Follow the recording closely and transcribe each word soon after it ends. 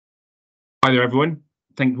Hi there, everyone.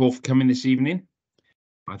 Thank you all for coming this evening.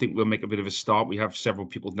 I think we'll make a bit of a start. We have several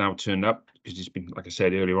people now turned up because it's been, like I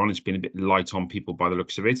said earlier on, it's been a bit light on people by the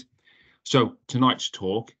looks of it. So tonight's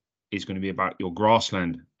talk is going to be about your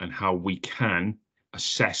grassland and how we can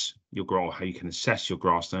assess your grass, how you can assess your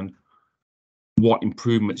grassland, what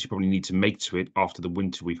improvements you probably need to make to it after the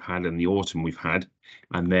winter we've had and the autumn we've had,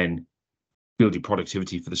 and then build your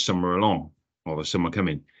productivity for the summer along or the summer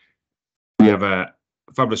coming. We have a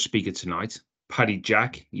fabulous speaker tonight, Paddy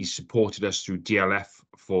Jack. He's supported us through DLF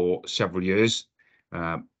for several years.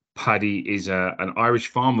 Paddy is an Irish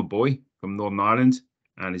farmer boy from Northern Ireland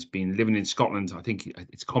and has been living in Scotland. I think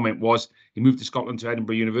his comment was he moved to Scotland to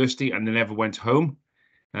Edinburgh University and then never went home.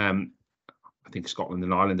 I think Scotland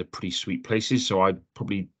and Ireland are pretty sweet places, so I'd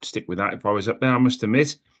probably stick with that if I was up there, I must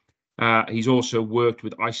admit. He's also worked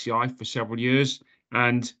with ICI for several years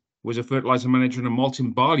and was a fertilizer manager and a malt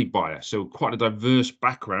and barley buyer. So quite a diverse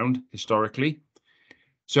background historically.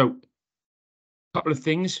 So a couple of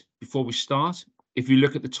things before we start. If you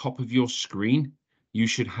look at the top of your screen, you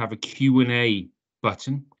should have a Q&A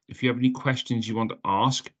button. If you have any questions you want to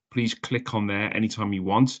ask, please click on there anytime you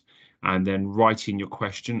want and then write in your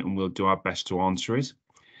question and we'll do our best to answer it.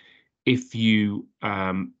 If you'll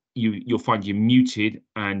find you're muted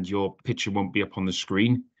and your picture won't be up on the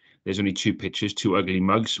screen. There's only two pictures, two ugly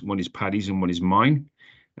mugs. One is Paddy's and one is mine.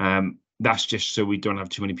 That's just so we don't have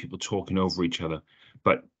too many people talking over each other.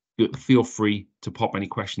 But feel free to pop any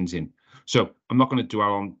questions in. So I'm not going to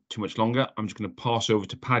dwell on too much longer. I'm just going to pass over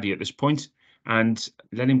to Paddy at this point and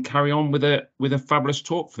let him carry on with a fabulous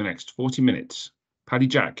talk for the next 40 minutes. Paddy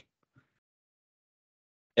Jack.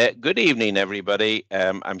 Good evening, everybody.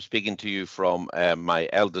 I'm speaking to you from my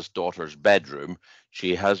eldest daughter's bedroom.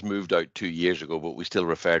 She has moved out 2 years ago, but we still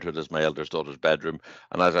refer to it as my eldest daughter's bedroom.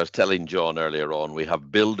 And as I was telling John earlier on, we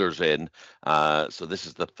have builders in. So this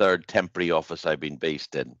is the third temporary office I've been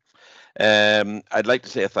based in. I'd like to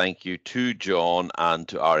say a thank you to John and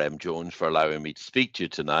to R.M.Jones for allowing me to speak to you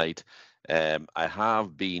tonight. I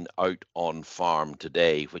have been out on farm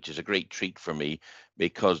today, which is a great treat for me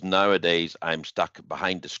because nowadays I'm stuck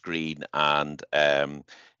behind the screen and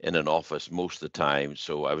in an office most of the time.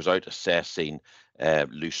 So I was out assessing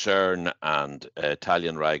lucerne and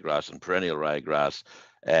Italian ryegrass and perennial ryegrass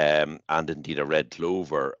and indeed a red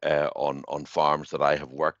clover on farms that I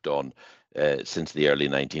have worked on since the early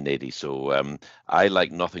 1980s. So I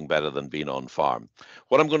like nothing better than being on farm.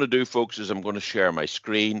 What I'm going to do, folks, is I'm going to share my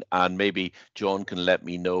screen and maybe John can let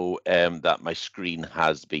me know that my screen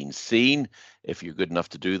has been seen. If you're good enough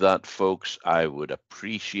to do that, folks, I would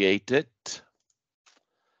appreciate it.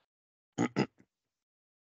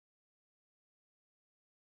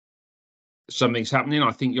 Something's happening.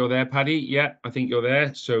 I think you're there, Paddy. Yeah, I think you're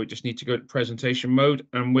there. So we just need to go to presentation mode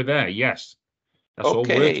and we're there. Yes. That's all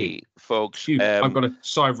working. Folks. I've got a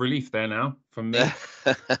sigh of relief there now from me.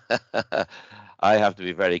 I have to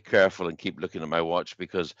be very careful and keep looking at my watch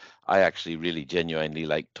because I actually really genuinely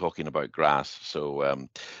like talking about grass. So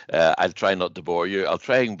I'll try not to bore you. I'll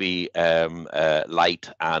try and be light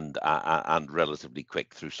and relatively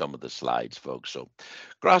quick through some of the slides, folks. So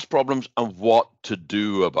grass problems and what to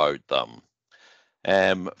do about them.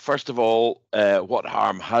 First of all, what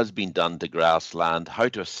harm has been done to grassland, how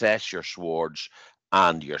to assess your swards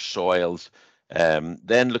and your soils.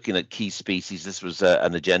 Then looking at key species, this was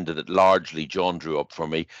an agenda that largely John drew up for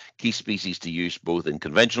me. Key species to use both in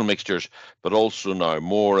conventional mixtures, but also now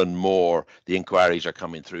more and more the inquiries are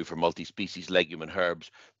coming through for multi-species legume and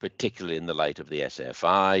herbs, particularly in the light of the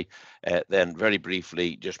SFI. Then very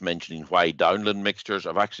briefly, just mentioning why downland mixtures.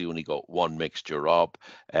 I've actually only got one mixture up.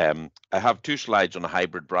 I have two slides on a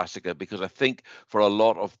hybrid brassica because I think for a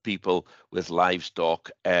lot of people with livestock,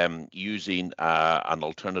 using an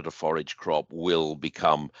alternative forage crop will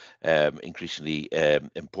become increasingly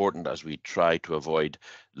important as we try to avoid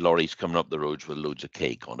lorries coming up the roads with loads of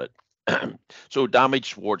cake on it. So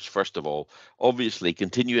damaged swards, first of all, obviously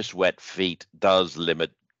continuous wet feet does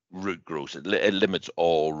limit root growth. It limits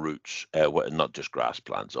all roots, not just grass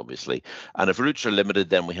plants, obviously. And if roots are limited,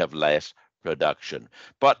 then we have less production.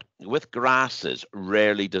 But with grasses,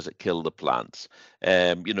 rarely does it kill the plants.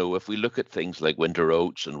 If we look at things like winter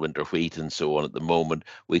oats and winter wheat and so on at the moment,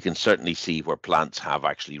 we can certainly see where plants have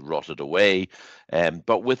actually rotted away.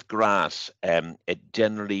 But with grass, it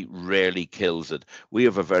generally rarely kills it. We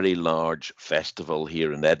have a very large festival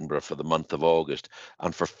here in Edinburgh for the month of August,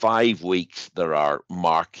 and for 5 weeks there are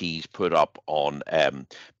marquees put up on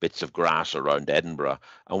bits of grass around Edinburgh.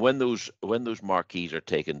 And when those marquees are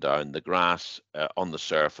taken down, the grass on the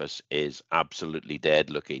surface is absolutely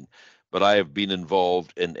dead looking. but I have been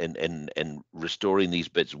involved in restoring these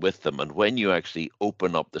bits with them. And when you actually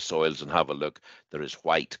open up the soils and have a look, there is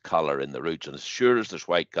white color in the roots. And as sure as there's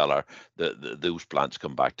white color, those plants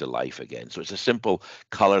come back to life again. So it's a simple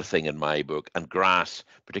color thing in my book. And grass,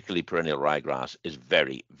 particularly perennial ryegrass, is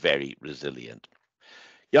very, very resilient.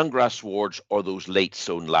 Young grass swards, or those late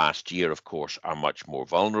sown last year, of course, are much more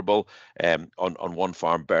vulnerable. On one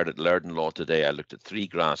farm, Baird at Lerdenlaw today, I looked at 3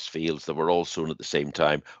 grass fields that were all sown at the same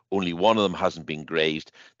time. Only one of them hasn't been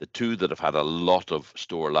grazed. The 2 that have had a lot of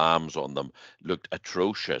store lambs on them looked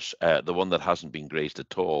atrocious. The one that hasn't been grazed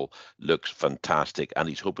at all looks fantastic, and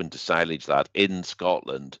he's hoping to silage that in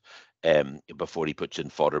Scotland before he puts in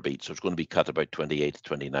fodder beet. So it's going to be cut about 28th,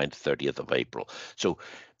 29th, 30th of April. So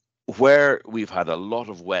where we've had a lot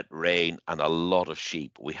of wet rain and a lot of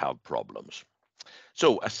sheep, we have problems.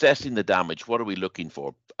 So assessing the damage, what are we looking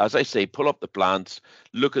for? As I say, pull up the plants,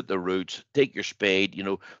 look at the roots, take your spade. You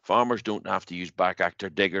know, farmers don't have to use back actor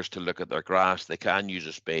diggers to look at their grass. They can use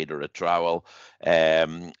a spade or a trowel.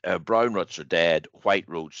 Brown roots are dead, white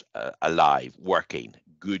roots alive, working.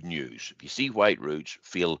 Good news. If you see white roots,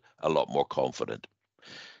 feel a lot more confident.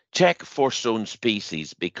 Check for sown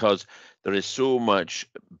species, because there is so much,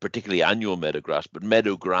 particularly annual meadowgrass, but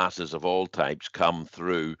meadow grasses of all types come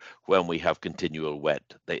through when we have continual wet.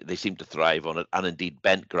 They seem to thrive on it, and indeed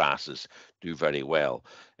bent grasses do very well.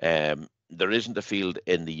 There isn't a field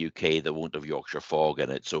in the UK that won't have Yorkshire fog in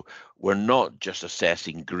it. So we're not just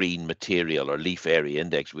assessing green material or leaf area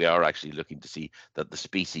index. We are actually looking to see that the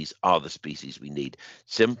species are the species we need.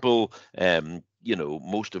 Simple, you know,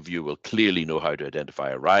 most of you will clearly know how to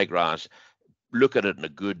identify a ryegrass. Look at it on a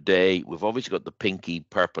good day. We've obviously got the pinky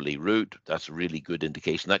purpley root. That's a really good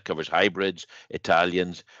indication. That covers hybrids,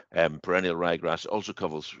 Italians, perennial ryegrass. Also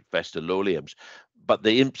covers vestaloleums. But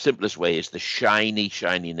the simplest way is the shiny,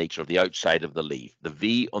 shiny nature of the outside of the leaf. The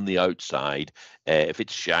V on the outside, if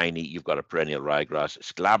it's shiny, you've got a perennial ryegrass.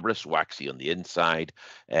 It's glabrous, waxy on the inside.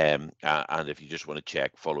 And if you just want to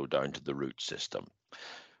check, follow down to the root system.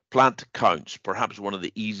 Plant counts, perhaps one of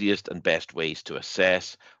the easiest and best ways to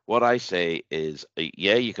assess. What I say is,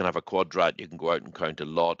 yeah, you can have a quadrat, you can go out and count a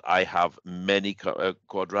lot. I have many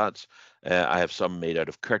quadrats. I have some made out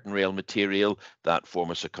of curtain rail material that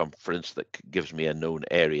form a circumference that gives me a known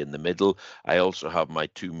area in the middle. I also have my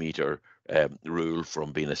 2-meter rule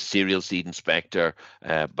from being a cereal seed inspector,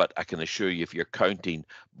 but I can assure you, if you're counting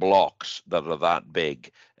blocks that are that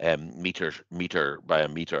big, meter by a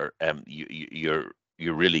meter,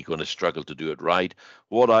 you're really going to struggle to do it right.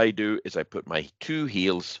 What I do is I put my 2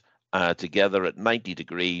 heels together at 90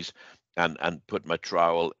 degrees and put my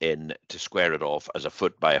trowel in to square it off as a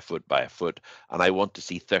foot by a foot by a foot. And I want to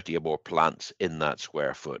see 30 or more plants in that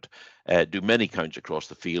square foot. Do many counts across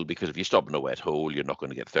the field, because if you stop in a wet hole, you're not going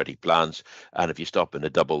to get 30 plants. And if you stop in a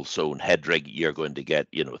double sown head rig, you're going to get,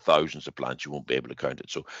 you know, thousands of plants. You won't be able to count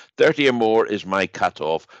it. So 30 or more is my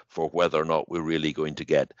cutoff for whether or not we're really going to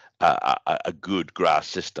get a good grass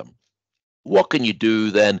system. What can you do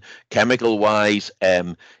then chemical wise?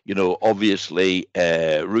 You know, obviously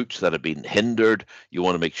roots that have been hindered, you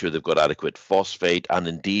want to make sure they've got adequate phosphate and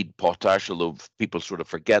indeed potash, although people sort of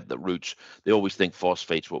forget that roots, they always think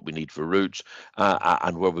phosphate's what we need for roots.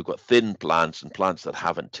 And where we've got thin plants and plants that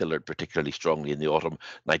haven't tillered particularly strongly in the autumn,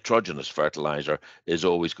 nitrogenous fertilizer is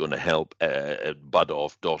always going to help bud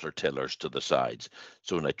off daughter tillers to the sides.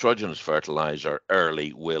 So nitrogenous fertilizer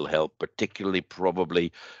early will help, particularly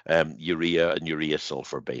probably urea and urea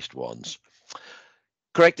sulfur based ones.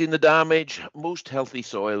 Correcting the damage, most healthy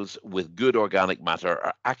soils with good organic matter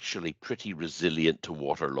are actually pretty resilient to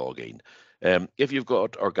waterlogging. If you've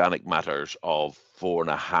got organic matters of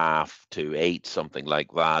 4.5 to 8, something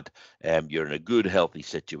like that, you're in a good, healthy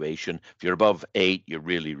situation. If you're above 8, you're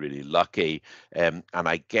really, really lucky. And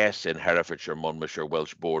I guess in Herefordshire, Monmouthshire,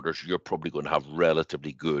 Welsh borders, you're probably going to have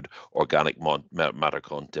relatively good organic matter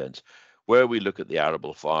contents. Where we look at the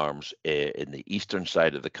arable farms in the eastern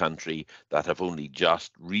side of the country that have only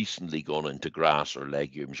just recently gone into grass or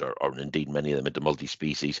legumes, or indeed many of them into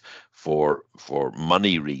multi-species for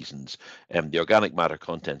money reasons, the organic matter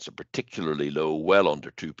contents are particularly low, well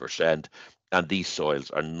under 2%. And these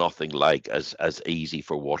soils are nothing like as easy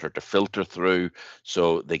for water to filter through,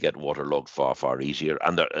 so they get waterlogged far, far easier.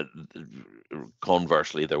 And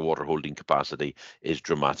conversely, their water holding capacity is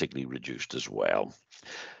dramatically reduced as well.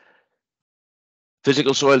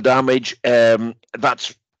 Physical soil damage,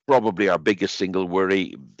 that's probably our biggest single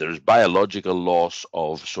worry. There's biological loss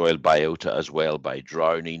of soil biota as well by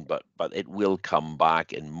drowning, but it will come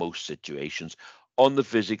back in most situations. On the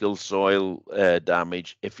physical soil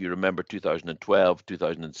damage, if you remember 2012,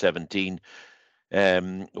 2017,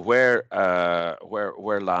 Where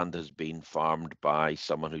land has been farmed by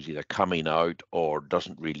someone who's either coming out or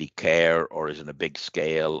doesn't really care or is in a big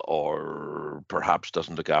scale or perhaps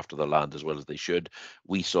doesn't look after the land as well as they should,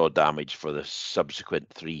 we saw damage for the subsequent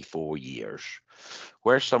 3-4 years.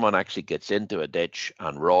 Where someone actually gets into a ditch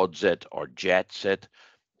and rods it or jets it,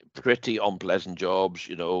 pretty unpleasant jobs,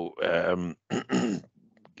 you know.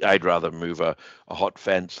 I'd rather move a hot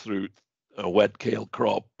fence through a wet kale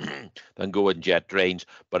crop than go and jet drains,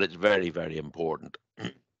 but it's very, very important.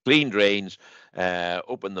 Clean drains,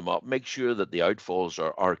 open them up, make sure that the outfalls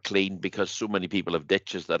are clean, because so many people have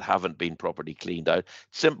ditches that haven't been properly cleaned out.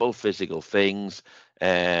 Simple physical things.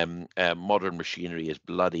 Modern machinery is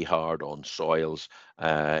bloody hard on soils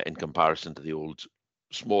in comparison to the old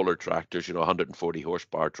smaller tractors. You know, 140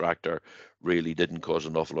 horsepower tractor really didn't cause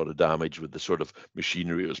an awful lot of damage with the sort of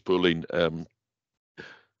machinery it was pulling.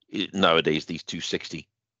 Nowadays, these 260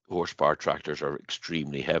 horsepower tractors are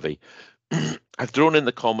extremely heavy. I've thrown in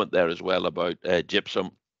the comment there as well about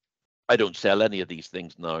gypsum. I don't sell any of these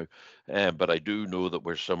things now, but I do know that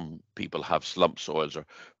where some people have slump soils, or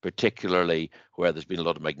particularly where there's been a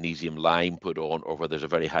lot of magnesium lime put on, or where there's a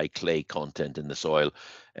very high clay content in the soil,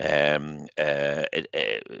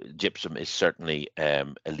 gypsum is certainly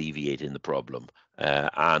alleviating the problem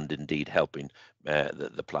and indeed helping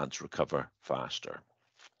the plants recover faster.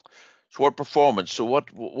 Sward performance. So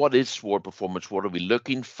what is sward performance? What are we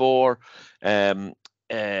looking for? A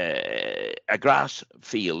grass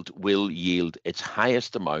field will yield its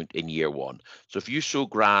highest amount in year one. So if you sow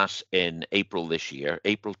grass in April this year,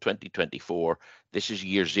 April 2024, this is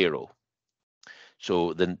year 0.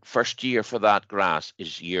 So the first year for that grass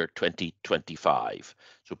is year 2025.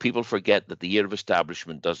 So people forget that the year of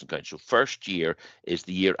establishment doesn't count. So first year is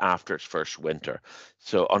the year after its first winter.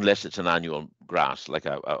 So unless it's an annual grass like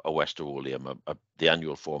a Westerwolium, the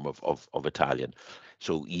annual form of Italian.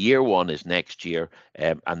 So year 1 is next year,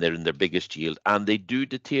 and they're in their biggest yield, and they do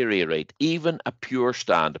deteriorate. Even a pure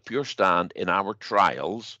stand in our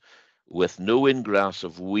trials with no ingrass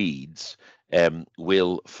of weeds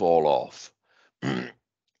will fall off.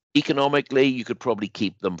 Economically, you could probably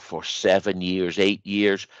keep them for 7 years, 8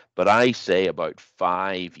 years, but I say about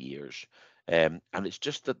 5 years. And it's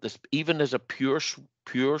just that this, even as a pure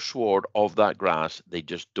sward of that grass, they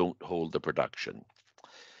just don't hold the production.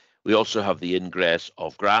 We also have the ingress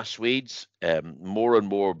of grass weeds, more and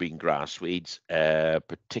more being grass weeds,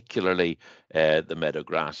 particularly the meadow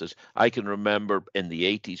grasses. I can remember in the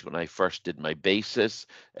 80s when I first did my basis,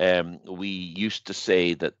 we used to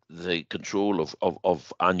say that the control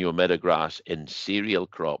of annual meadow grass in cereal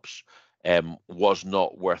crops was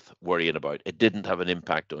not worth worrying about. It didn't have an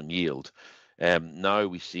impact on yield. Now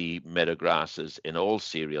we see meadow grasses in all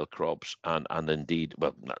cereal crops, and indeed,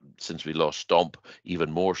 well, since we lost stomp,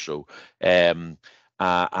 even more so. And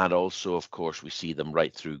also, of course, we see them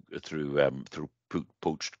right through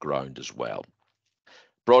poached ground as well.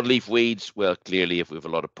 Broadleaf weeds, well, clearly, if we have a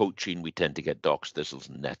lot of poaching, we tend to get docks, thistles,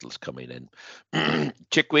 and nettles coming in.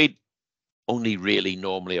 Chickweed, only really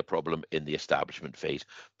normally a problem in the establishment phase,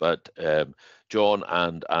 but John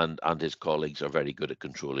and his colleagues are very good at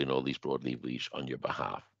controlling all these broadleaf weeds on your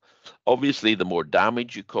behalf. Obviously, the more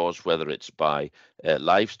damage you cause, whether it's by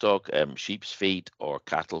livestock, sheep's feet or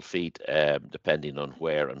cattle feet, depending on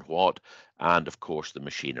where and what, and of course the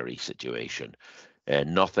machinery situation.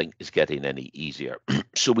 Nothing is getting any easier.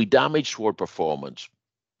 So we damage sward performance.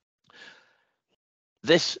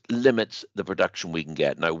 This limits the production we can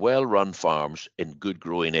get. Now, well-run farms in good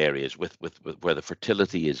growing areas with where the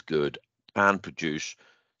fertility is good can produce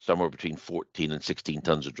somewhere between 14 and 16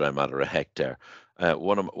 tons of dry matter a hectare.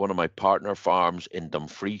 One of my partner farms in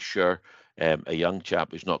Dumfriesshire, a young chap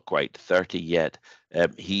who's not quite 30 yet,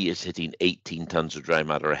 he is hitting 18 tons of dry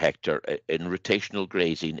matter a hectare in rotational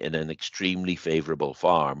grazing in an extremely favourable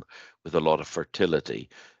farm with a lot of fertility.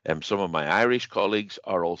 Some of my Irish colleagues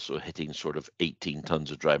are also hitting sort of 18 tons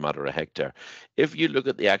of dry matter a hectare. If you look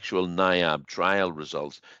at the actual NIAB trial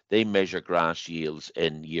results, they measure grass yields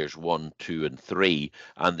in years 1, 2, and 3,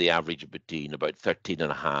 and the average between about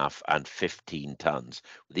 13.5 and 15 tons,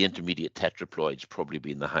 with the intermediate tetraploids probably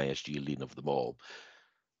being the highest yielding of them all.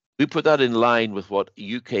 We put that in line with what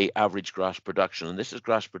UK average grass production, and this is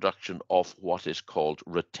grass production of what is called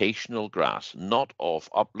rotational grass, not of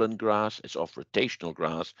upland grass, it's of rotational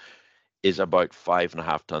grass, is about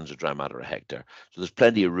 5.5 tons of dry matter a hectare. So there's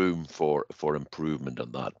plenty of room for improvement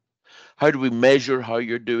on that. How do we measure how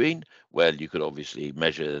you're doing? Well, you could obviously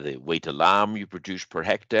measure the weight of lamb you produce per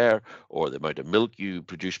hectare or the amount of milk you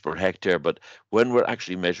produce per hectare. But when we're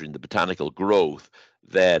actually measuring the botanical growth,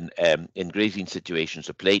 then in grazing situations,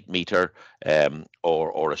 a plate meter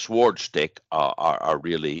or a sward stick are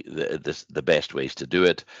really the best ways to do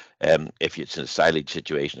it. If it's in a silage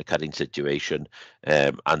situation, a cutting situation,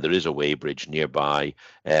 and there is a weighbridge nearby,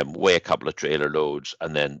 weigh a couple of trailer loads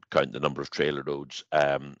and then count the number of trailer loads.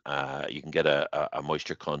 You can get a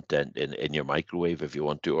moisture content in your microwave if you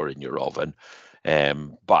want to, or in your oven.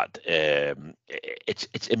 But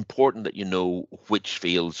it's important that you know which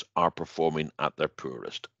fields are performing at their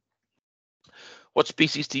poorest. What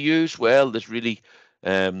species to use? Well, there's really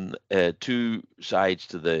two sides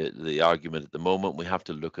to the argument at the moment. We have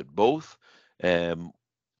to look at both.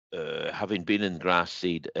 Having been in grass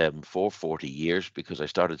seed for 40 years, because I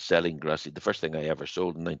started selling grass seed, the first thing I ever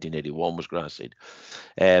sold in 1981 was grass seed.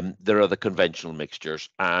 There are the conventional mixtures,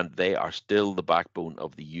 and they are still the backbone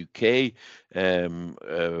of the UK.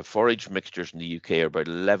 Forage mixtures in the UK are about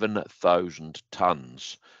 11,000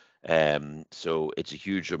 tonnes. So it's a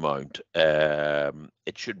huge amount.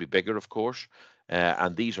 It should be bigger, of course.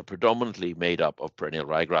 And these are predominantly made up of perennial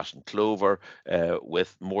ryegrass and clover,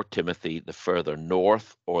 with more timothy the further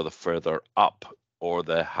north or the further up, or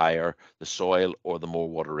the higher the soil or the more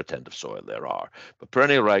water retentive soil there are. But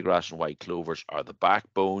perennial ryegrass and white clovers are the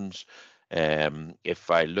backbones.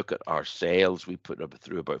 If I look at our sales, we put up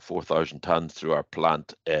through about 4,000 tonnes through our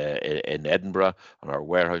plant in Edinburgh, on our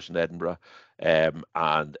warehouse in Edinburgh,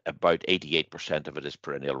 and about 88% of it is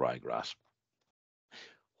perennial ryegrass.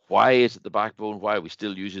 Why is it the backbone? Why are we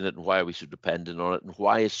still using it, and why are we so dependent on it, and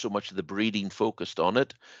why is so much of the breeding focused on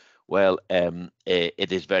it? Well,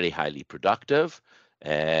 it is very highly productive.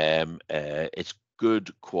 It's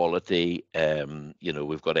good quality.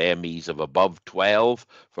 We've got MEs of above 12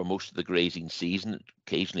 for most of the grazing season.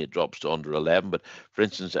 Occasionally it drops to under 11, but for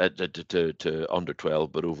instance, to under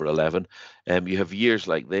 12, but over 11. You have years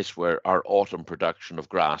like this where our autumn production of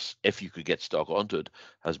grass, if you could get stock onto it,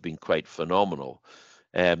 has been quite phenomenal.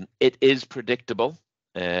 It is predictable.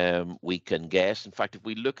 We can guess. In fact, if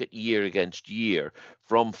we look at year against year,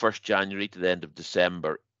 from 1st January to the end of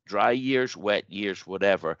December, dry years, wet years,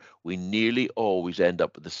 whatever, we nearly always end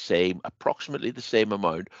up with approximately the same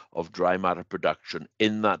amount of dry matter production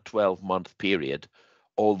in that 12-month period,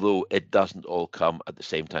 although it doesn't all come at the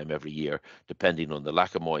same time every year, depending on the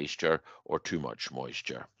lack of moisture or too much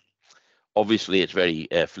moisture. Obviously, it's very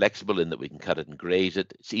flexible in that we can cut it and graze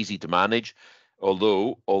it. It's easy to manage.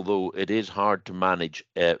 Although it is hard to manage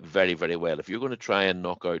very, very well. If you're going to try and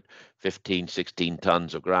knock out 15, 16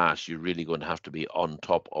 tons of grass, you're really going to have to be on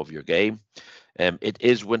top of your game. It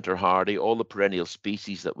is winter hardy. All the perennial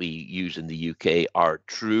species that we use in the UK are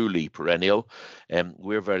truly perennial.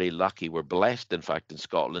 We're very lucky. We're blessed, in fact, in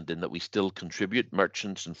Scotland, in that we still contribute.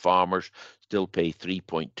 Merchants and farmers still pay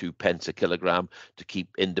 3.2 pence a kilogram to keep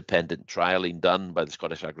independent trialling done by the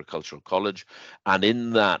Scottish Agricultural College. And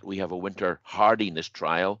in that, we have a winter hardiness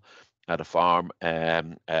trial at a farm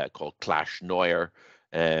called Clash Noyer,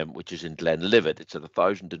 which is in Glenlivet. It's at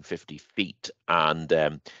 1,050 feet,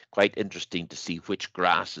 and quite interesting to see which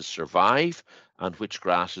grasses survive and which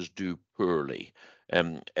grasses do poorly.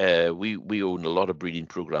 We own a lot of breeding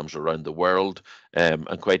programs around the world, and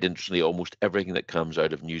quite interestingly, almost everything that comes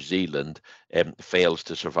out of New Zealand fails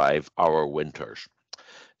to survive our winters.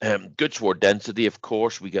 Good sward density, of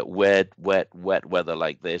course. We get wet weather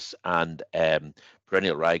like this, and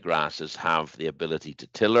perennial ryegrasses have the ability to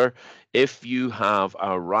tiller. If you have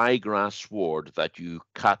a ryegrass sward that you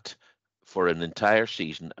cut for an entire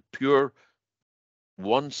season, a pure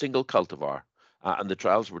one single cultivar, and the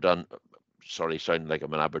trials were done, sorry, sounding like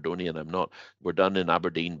I'm an Aberdonian, I'm not, were done in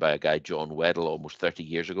Aberdeen by a guy, John Weddell, almost 30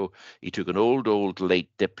 years ago. He took an old late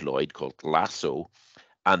diploid called Lasso,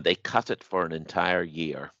 and they cut it for an entire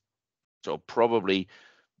year. So probably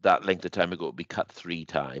that length of time ago, it would be cut 3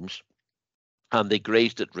 times. And they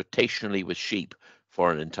grazed it rotationally with sheep for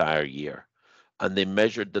an entire year. And they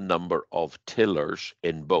measured the number of tillers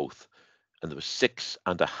in both. And there was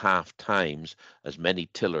 6.5 times as many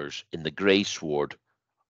tillers in the grey sward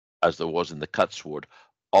as there was in the cut sward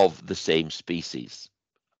of the same species,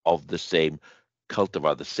 of the same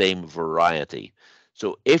cultivar, the same variety.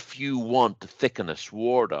 So if you want to thicken a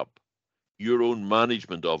sward up, your own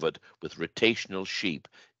management of it with rotational sheep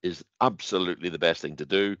is absolutely the best thing to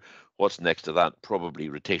do. What's next to that? Probably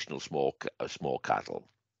rotational small cattle.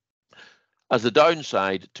 As the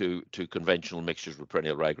downside to conventional mixtures with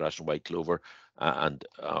perennial ryegrass and white clover and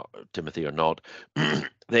timothy or not,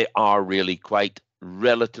 they are really quite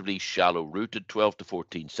relatively shallow rooted, 12 to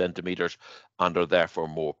 14 centimeters, and are therefore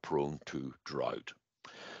more prone to drought.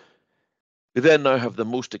 We then now have the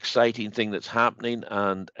most exciting thing that's happening,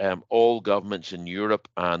 and all governments in Europe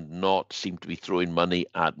and not seem to be throwing money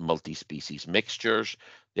at multi-species mixtures.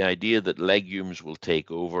 The idea that legumes will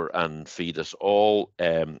take over and feed us all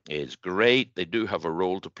is great. They do have a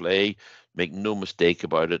role to play, make no mistake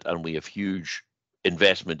about it, and we have huge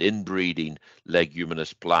investment in breeding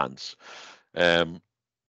leguminous plants.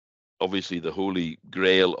 Obviously, the holy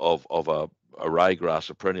grail of a ryegrass,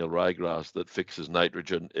 a perennial ryegrass that fixes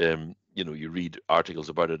nitrogen. You read articles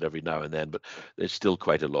about it every now and then, but it's still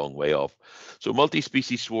quite a long way off. So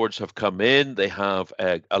multi-species swards have come in. They have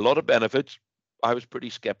a lot of benefits. I was pretty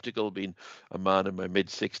skeptical, being a man in my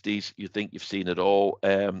mid-60s. You think you've seen it all.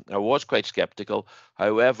 I was quite skeptical.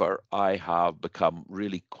 However, I have become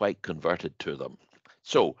really quite converted to them.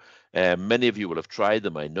 So many of you will have tried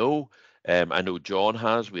them, I know. I know John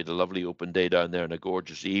has. We had a lovely open day down there and a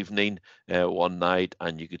gorgeous evening one night,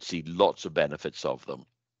 and you could see lots of benefits of them.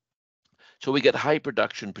 So we get high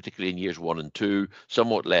production, particularly in years 1 and 2,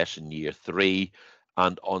 somewhat less in year 3,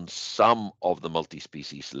 and on some of the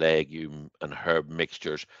multi-species legume and herb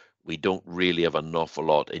mixtures, we don't really have an awful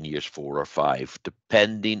lot in years 4 or 5,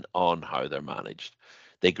 depending on how they're managed.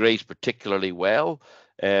 They graze particularly well.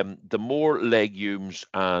 The more legumes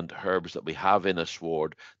and herbs that we have in a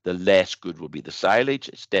sward, the less good will be the silage.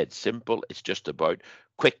 It's dead simple. It's just about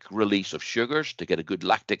quick release of sugars to get a good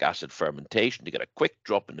lactic acid fermentation, to get a quick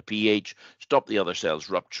drop in the pH, stop the other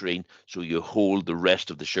cells rupturing, so you hold the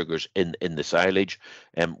rest of the sugars in the silage.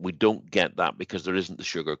 We don't get that because there isn't the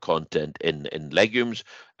sugar content in legumes,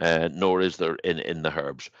 nor is there in the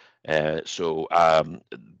herbs. So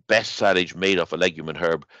best silage made off a legume and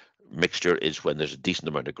herb mixture is when there's a decent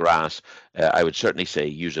amount of grass. I would certainly say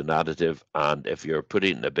use an additive, and if you're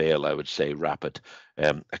putting it in a bale, I would say wrap it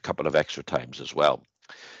a couple of extra times as well.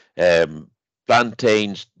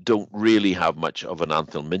 Plantains don't really have much of an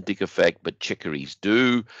anthelmintic effect, but chicories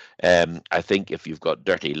do. I think if you've got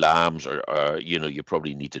dirty lambs, or you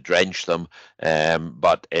probably need to drench them.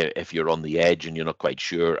 But if you're on the edge and you're not quite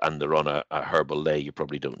sure, and they're on a herbal lay, you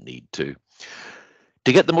probably don't need to.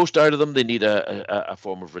 To get the most out of them, they need a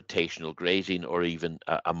form of rotational grazing, or even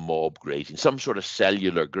a mob grazing, some sort of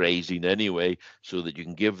cellular grazing anyway, so that you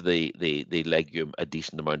can give the legume a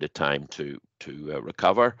decent amount of time to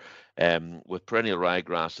recover. With perennial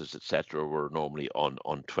ryegrasses, etc., we're normally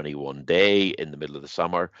on 21 day in the middle of the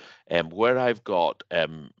summer. Where I've got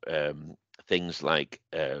things like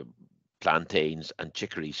plantains and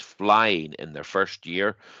chicories flying in their first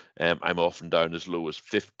year, I'm often down as low as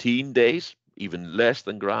 15 days, even less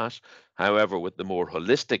than grass. However, with the more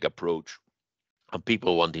holistic approach and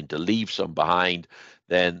people wanting to leave some behind,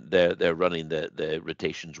 then they're running the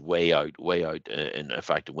rotations way out. In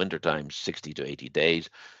fact, in winter times, 60 to 80 days.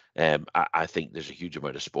 I think there's a huge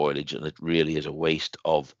amount of spoilage, and it really is a waste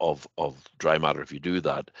of dry matter if you do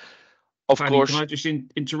that. Of Paddy, course, can I just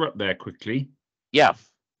interrupt there quickly? yeah.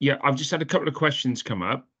 Yeah, I've just had a couple of questions come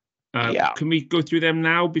up. Yeah, Can we go through them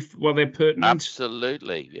now while they're pertinent?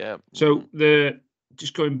 absolutely. Yeah. So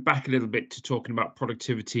just going back a little bit to talking about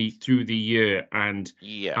productivity through the year and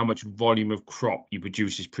how much volume of crop you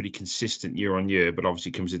produce is pretty consistent year on year, but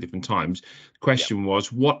obviously comes at different times. The question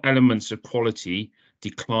was, what elements of quality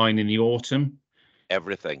decline in the autumn?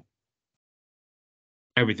 Everything.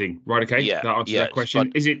 Everything. Right, okay. Yeah, That answers that question.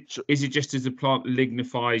 but Is it just as the plant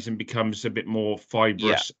lignifies and becomes a bit more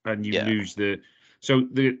fibrous and you lose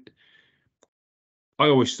I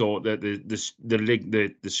always thought that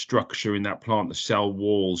the structure in that plant, the cell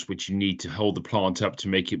walls, which you need to hold the plant up to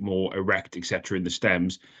make it more erect, etc., in the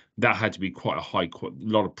stems, that had to be quite a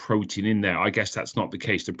lot of protein in there. I guess that's not the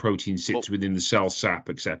case. The protein sits within the cell sap,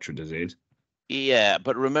 etc., does it? Yeah,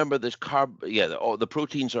 but remember, there's all the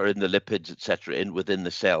proteins are in the lipids, etc., within the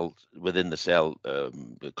cell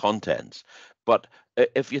contents. But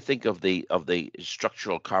if you think of the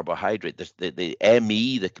structural carbohydrate, the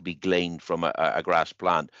Me that could be gleaned from a grass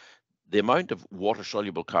plant, the amount of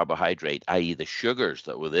water-soluble carbohydrate, i.e. the sugars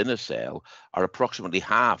that are within a cell, are approximately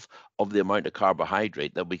half of the amount of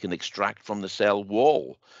carbohydrate that we can extract from the cell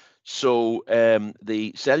wall. So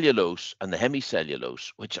the cellulose and the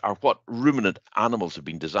hemicellulose, which are what ruminant animals have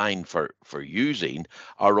been designed for using,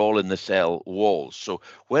 are all in the cell walls. So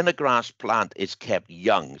when a grass plant is kept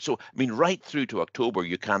young, so I mean right through to October,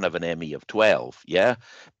 you can have an ME of 12, yeah.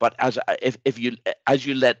 But as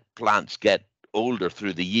you let plants get older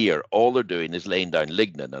through the year, all they're doing is laying down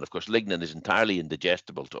lignin, and of course lignin is entirely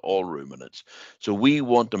indigestible to all ruminants. So we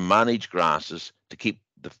want to manage grasses to keep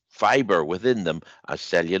the fiber within them as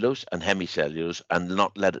cellulose and hemicellulose and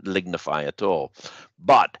not let it lignify at all.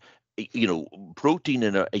 But protein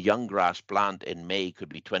in a young grass plant in May could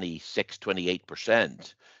be 26,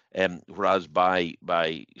 28%. whereas by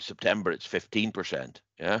September it's 15%.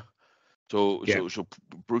 Yeah. So, Yeah.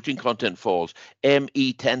 protein content falls.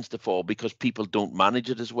 ME tends to fall because people don't manage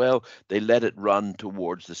it as well. They let it run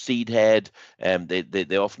towards the seed head, and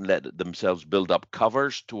they often let themselves build up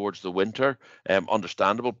covers towards the winter.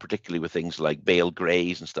 Understandable, particularly with things like bale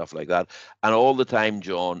grays and stuff like that. And all the time,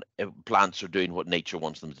 John, plants are doing what nature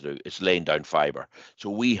wants them to do. It's laying down fiber. So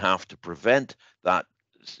we have to prevent that,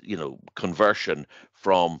 conversion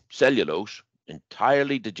from cellulose,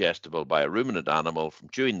 entirely digestible by a ruminant animal, from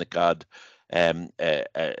chewing the cud.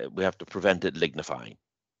 We have to prevent it lignifying.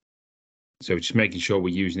 So just making sure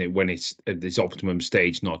we're using it when it's at this optimum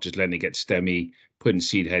stage, not just letting it get stemmy, putting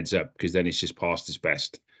seed heads up, because then it's just past its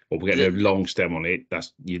best. Or we're getting a long stem on it,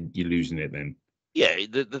 that's you're losing it then. Yeah,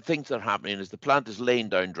 the things that are happening is the plant is laying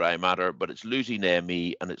down dry matter, but it's losing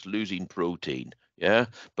ME and it's losing protein. Yeah,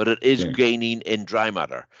 but it is gaining in dry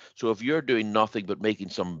matter. So if you're doing nothing but making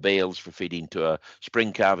some bales for feeding to a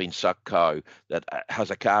spring calving suck cow that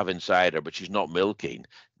has a calf inside her, but she's not milking,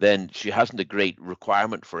 then she hasn't a great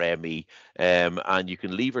requirement for ME, and you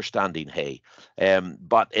can leave her standing hay.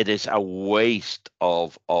 But it is a waste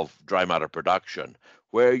of dry matter production.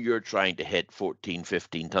 Where you're trying to hit 14,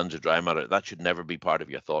 15 tons of dry matter, that should never be part of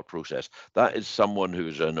your thought process. That is someone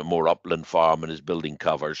who's in a more upland farm and is building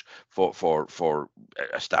covers for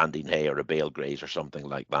a standing hay or a bale graze or something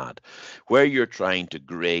like that. Where you're trying to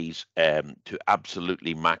graze to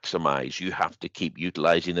absolutely maximize, you have to keep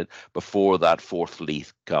utilizing it before that fourth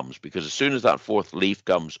leaf comes, because as soon as that fourth leaf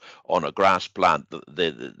comes on a grass plant,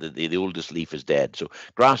 the oldest leaf is dead. So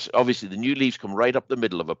grass, obviously the new leaves come right up the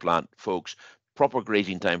middle of a plant, folks. Proper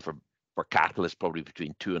grazing time for cattle is probably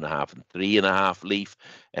between 2.5 and 3.5 leaf.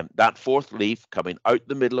 And that fourth leaf coming out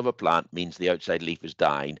the middle of a plant means the outside leaf is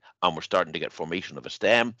dying, and we're starting to get formation of a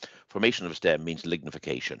stem. Formation of a stem means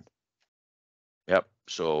lignification. Yep.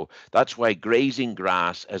 So that's why grazing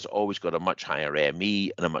grass has always got a much higher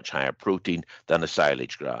ME and a much higher protein than a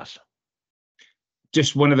silage grass.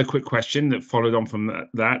 Just one other quick question that followed on from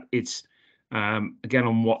that. It's again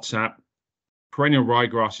on WhatsApp. Perennial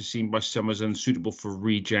ryegrass is seen by some as unsuitable for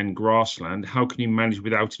regen grassland. How can you manage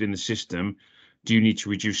without it in the system? Do you need to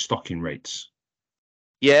reduce stocking rates?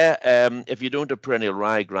 Yeah, if you don't have perennial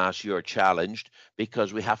ryegrass, you're challenged,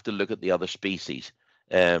 because we have to look at the other species.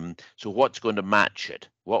 So what's going to match it?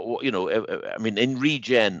 What I mean, in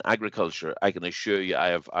regen agriculture, I can assure you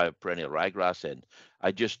I have perennial ryegrass in.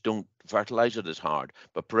 I just don't fertilize it as hard.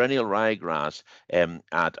 But perennial ryegrass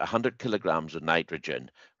at 100 kilograms of nitrogen,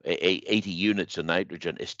 80 units of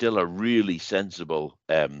nitrogen, is still a really sensible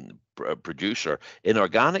producer. In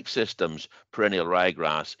organic systems, perennial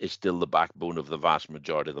ryegrass is still the backbone of the vast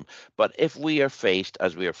majority of them. But if we are faced,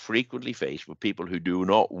 as we are frequently faced, with people who do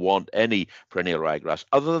not want any perennial ryegrass,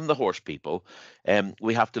 other than the horse people,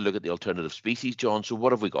 we have to look at the alternative species, John. So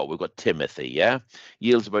what have we got? We've got Timothy, yeah?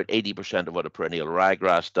 Yields about 80% of what a perennial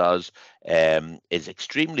ryegrass does. Is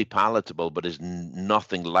extremely palatable, but is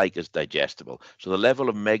nothing like as digestible. So the level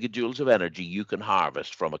of megajoules of energy you can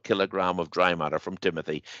harvest from a kilogram of dry matter from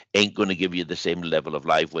Timothy ain't going to give you the same level of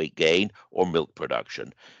live weight gain or milk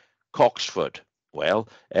production. Cocksfoot. Well,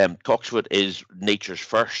 cocksfoot is nature's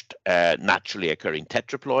first naturally occurring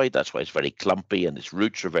tetraploid. That's why it's very clumpy and its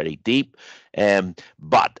roots are very deep.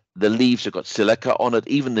 But the leaves have got silica on it.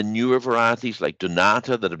 Even the newer varieties like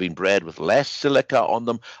Donata that have been bred with less silica on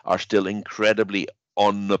them are still incredibly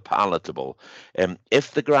unpalatable.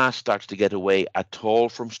 If the grass starts to get away at all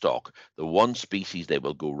from stock, the one species they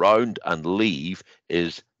will go round and leave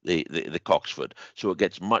is the cocksfoot. So it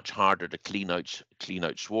gets much harder to clean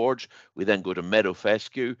out swards. We then go to meadow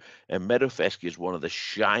fescue, and meadow fescue is one of the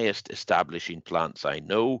shyest establishing plants I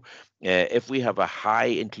know. If we have a high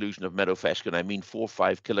inclusion of meadow fescue, and I mean 4 or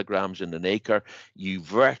 5 kilograms in an acre, you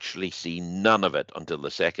virtually see none of it until the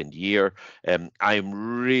second year.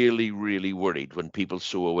 I'm really, really worried when people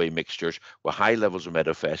sow away mixtures with high levels of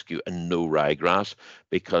meadow fescue and no ryegrass,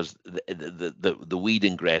 because the weed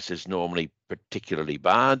ingress is normally particularly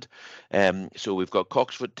bad. So we've got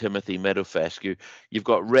cocksfoot, Timothy, meadow fescue. You've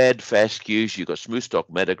got red fescues. You've got smoothstalk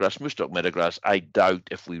meadowgrass. Smoothstalk meadowgrass, I doubt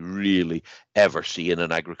if we really ever see in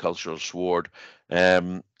an agricultural sward.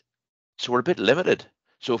 So we're a bit limited.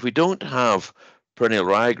 So if we don't have perennial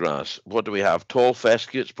ryegrass, what do we have? Tall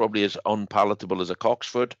fescue. It's probably as unpalatable as a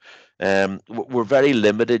cocksfoot. We're very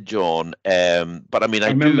limited, John. But I mean,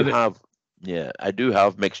 I do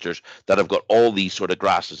have mixtures that have got all these sort of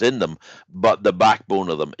grasses in them, but the backbone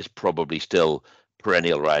of them is probably still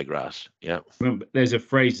perennial ryegrass. Yeah. There's a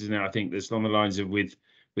phrase now, I think, that's on the lines of with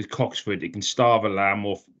cocksfoot, it can starve a lamb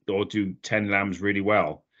or do 10 lambs really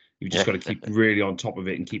well. You've just got to keep really on top of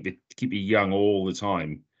it and keep it young all the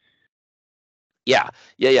time. Yeah,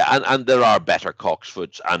 and there are better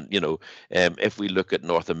cocksfoots, and if we look at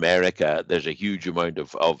North America, there's a huge amount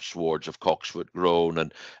of swards of cocksfoot grown,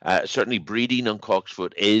 and certainly breeding on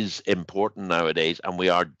cocksfoot is important nowadays, and we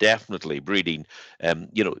are definitely breeding.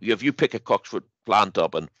 If you pick a cocksfoot plant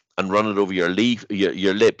up and run it over your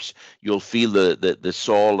your lips, you'll feel the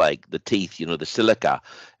saw like the teeth, the silica,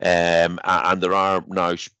 and there are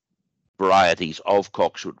now varieties of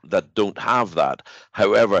cocksfoot that don't have that.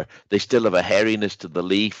 However, they still have a hairiness to the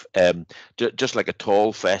leaf, just like a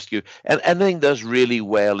tall fescue. And anything does really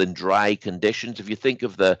well in dry conditions. If you think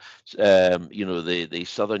of the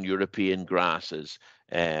southern European grasses,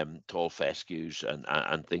 tall fescues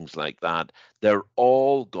and things like that, they're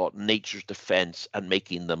all got nature's defense and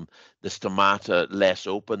making them the stomata less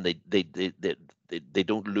open. They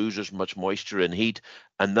don't lose as much moisture and heat,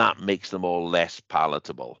 and that makes them all less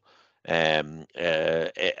palatable. And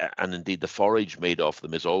indeed, the forage made off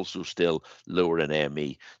them is also still lower in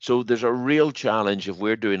ME. So there's a real challenge if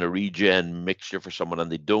we're doing a regen mixture for someone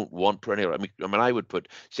and they don't want perennial. I would put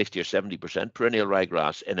 60 or 70% perennial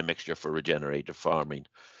ryegrass in a mixture for regenerative farming,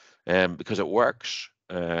 because it works,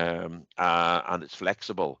 and it's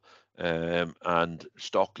flexible, and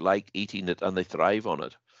stock like eating it and they thrive on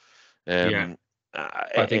it. Yeah,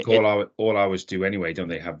 I think all ours do anyway, don't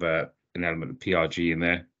they? Have an element of PRG in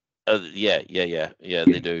there. Yeah,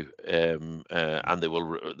 they do, and they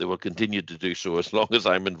will continue to do so as long as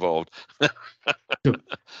I'm involved. Thank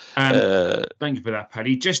you for that,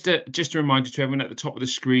 Paddy. Just a reminder to everyone, at the top of the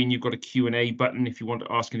screen, you've got a Q&A button. If you want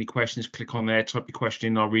to ask any questions, click on there, type your question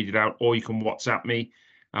in, I'll read it out, or you can WhatsApp me.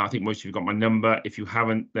 I think most of you have got my number. If you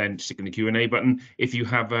haven't, then stick in the Q&A button. If you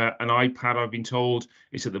have an iPad, I've been told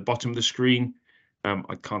it's at the bottom of the screen.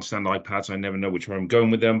 I can't stand iPads. I never know which way I'm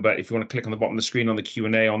going with them. But if you want to click on the bottom of the screen on the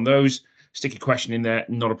Q&A on those, stick your question in there.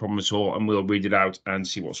 Not a problem at all. And we'll read it out and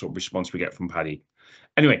see what sort of response we get from Paddy.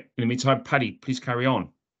 Anyway, in the meantime, Paddy, please carry on.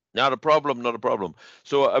 Not a problem, not a problem.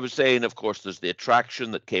 So I was saying, of course, there's the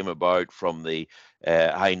attraction that came about from the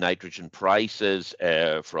high nitrogen prices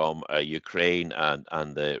from Ukraine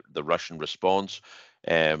and the Russian response.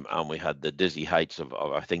 And we had the dizzy heights of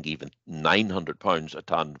I think even £900 a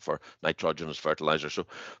ton for nitrogenous fertilizer. So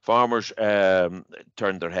farmers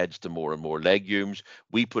turned their heads to more and more legumes.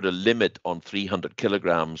 We put a limit on 300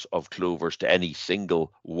 kilograms of clovers to any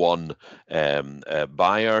single one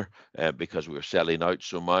buyer, because we were selling out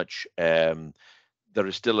so much. There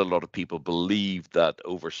is still a lot of people believe that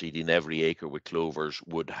overseeding every acre with clovers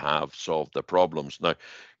would have solved the problems. Now,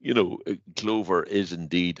 clover is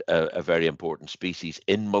indeed a very important species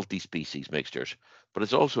in multi-species mixtures, but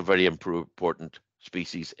it's also a very important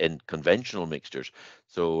species in conventional mixtures.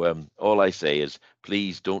 So all I say is,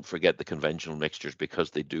 please don't forget the conventional mixtures, because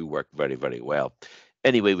they do work very, very well.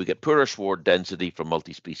 Anyway, we get poorer sward density from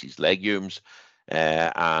multi-species legumes,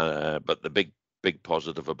 but the big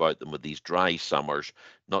positive about them with these dry summers,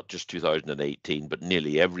 not just 2018, but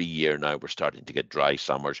nearly every year now we're starting to get dry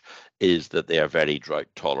summers, is that they are very drought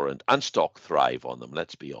tolerant and stock thrive on them,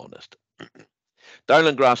 let's be honest.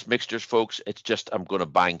 Downland grass mixtures, folks, it's just, I'm going to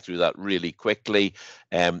bang through that really quickly.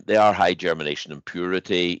 They are high germination and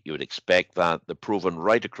purity. You would expect that. They're proven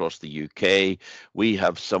right across the UK. We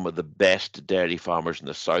have some of the best dairy farmers in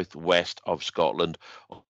the southwest of Scotland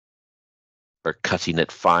are cutting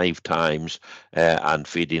it 5 times and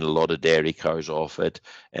feeding a lot of dairy cows off it.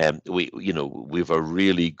 We've a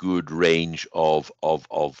really good range of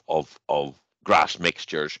grass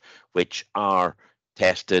mixtures which are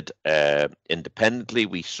tested independently.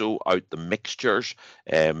 We sow out the mixtures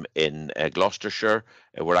in Gloucestershire.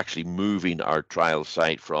 We're actually moving our trial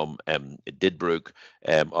site from Didbrook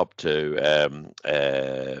up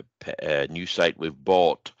to a new site we've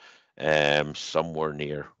bought somewhere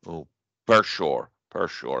near Pershore,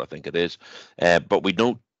 I think it is. But we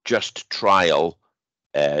don't just trial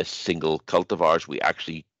single cultivars. We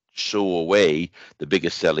actually sow away the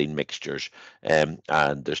biggest selling mixtures, and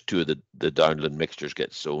there's 2 of the downland mixtures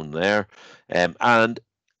get sown there. And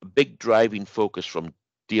a big driving focus from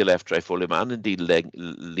DLF trifolium and indeed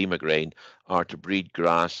Lima grain are to breed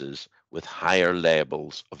grasses with higher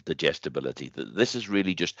levels of digestibility. This is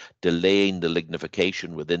really just delaying the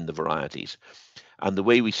lignification within the varieties. And the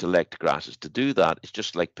way we select grasses to do that is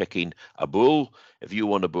just like picking a bull. If you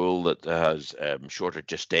want a bull that has shorter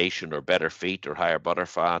gestation or better feet or higher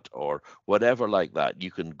butterfat or whatever like that,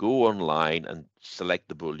 you can go online and select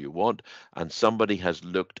the bull you want. And somebody has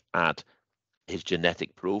looked at his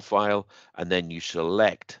genetic profile, and then you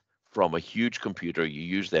select from a huge computer. You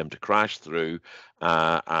use them to crash through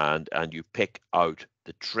and you pick out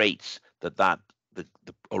the traits that the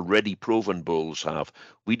already proven bulls have.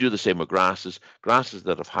 We do the same with grasses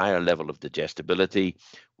that have higher level of digestibility.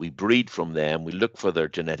 We breed from them, we look for their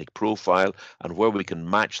genetic profile, and where we can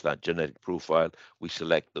match that genetic profile, we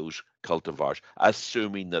select those cultivars,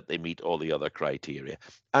 assuming that they meet all the other criteria.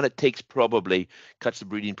 And it takes cuts the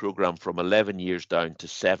breeding program from 11 years down to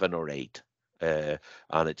 7 or 8.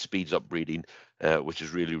 And it speeds up breeding, which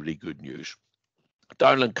is really, really good news.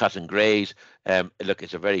 Downland cut and graze, look,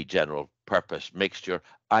 it's a very general purpose mixture.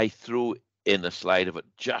 I threw in a slide of it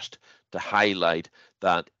just to highlight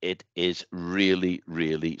that it is really,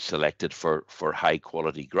 really selected for high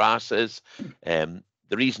quality grasses. The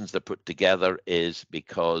reasons they're put together is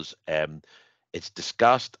because it's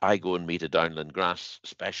discussed. I go and meet a downland grass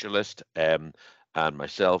specialist and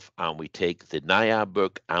myself, and we take the NIAB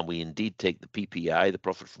book, and we indeed take the PPI, the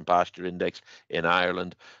Profit from Pasture Index in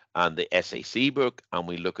Ireland, and the SAC book, and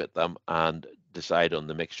we look at them and decide on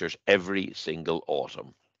the mixtures every single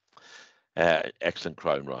autumn. Excellent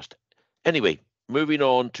crown rust. Anyway, moving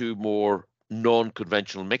on to more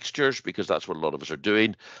non-conventional mixtures, because that's what a lot of us are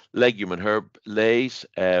doing. Legume and herb lays.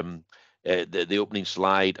 The opening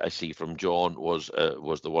slide I see from John was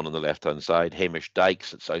the one on the left-hand side. Hamish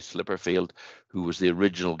Dykes at South Slipperfield, who was the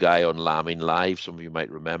original guy on Lambing Live. Some of you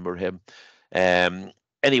might remember him.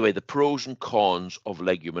 Anyway, the pros and cons of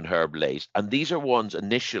legume and herb lays. And these are ones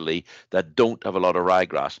initially that don't have a lot of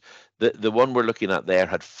ryegrass. The one we're looking at there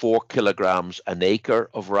had 4 kilograms an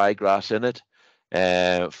acre of ryegrass in it.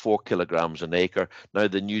 4 kilograms an acre. Now,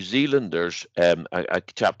 the New Zealanders, a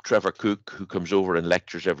chap, Trevor Cook, who comes over and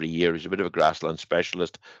lectures every year, he's a bit of a grassland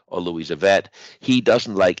specialist, although he's a vet. He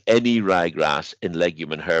doesn't like any ryegrass in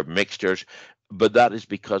legume and herb mixtures, but that is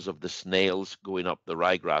because of the snails going up the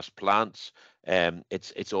ryegrass plants.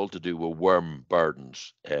 It's all to do with worm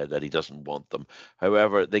burdens that he doesn't want them.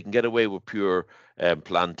 However, they can get away with pure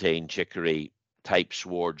plantain, chicory type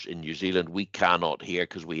swards in New Zealand. We cannot here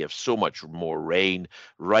because we have so much more rain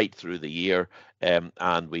right through the year, and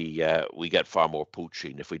we get far more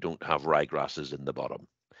poaching if we don't have ryegrasses in the bottom.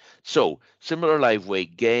 So similar live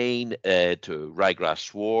weight gain to ryegrass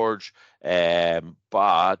swards,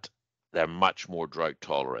 but they're much more drought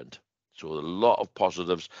tolerant. So a lot of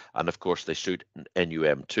positives, and of course they suit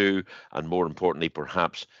NUM2, and more importantly,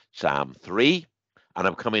 perhaps SAM3. And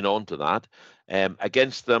I'm coming on to that.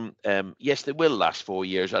 Against them, yes, they will last 4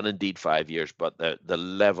 years and indeed 5 years, but the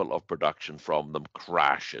level of production from them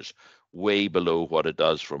crashes way below what it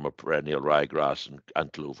does from a perennial ryegrass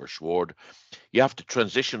and clover sward. You have to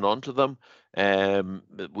transition onto them.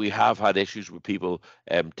 We have had issues with people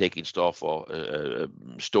taking stuff off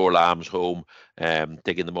store lambs home,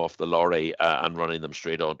 taking them off the lorry and running them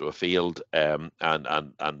straight onto a field,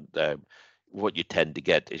 what you tend to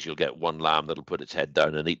get is you'll get one lamb that'll put its head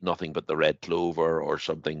down and eat nothing but the red clover or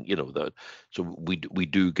something, so we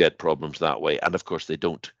do get problems that way. And of course they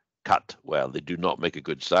don't cut well. They do not make a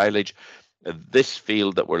good silage. This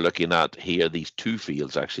field that we're looking at here, these 2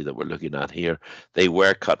 fields actually that we're looking at here, they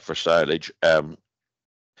were cut for silage, and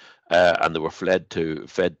they were fed to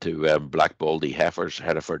black baldy heifers,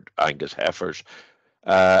 Hereford Angus heifers.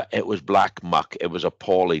 It was black muck. It was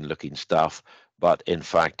appalling looking stuff. But in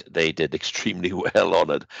fact, they did extremely well on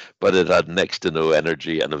it. But it had next to no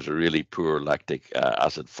energy, and it was a really poor lactic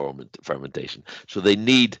acid fermentation. So they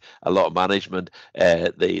need a lot of management.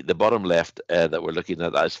 The bottom left that we're looking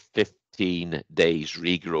at, that's 15 days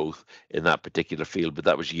regrowth in that particular field. But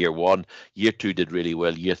that was year 1. Year 2 did really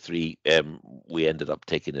well. Year 3, we ended up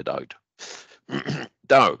taking it out.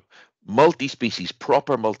 Now, multi-species,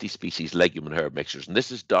 proper multi-species legume and herb mixtures, and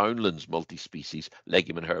this is Downland's multi-species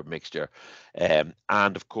legume and herb mixture. And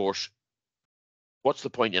of course, what's the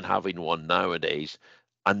point in having one nowadays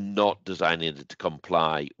and not designing it to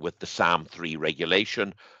comply with the SAM3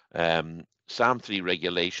 regulation? SAM3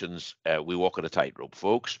 regulations, we walk on a tightrope,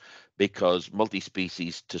 folks, because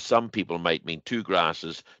multi-species to some people might mean 2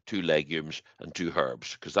 grasses, 2 legumes, and 2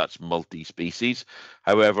 herbs, because that's multi-species.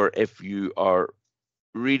 However, if you are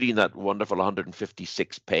reading that wonderful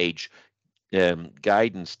 156-page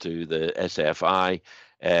guidance to the SFI,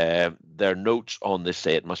 their notes on this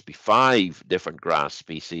say it must be 5 different grass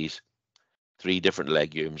species, 3 different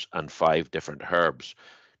legumes, and 5 different herbs.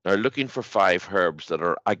 Now, looking for 5 herbs that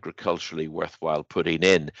are agriculturally worthwhile putting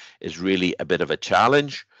in is really a bit of a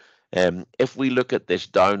challenge. If we look at this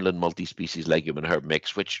Downland multi-species legume and herb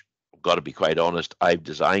mix, which, I've got to be quite honest, I've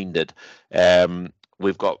designed it,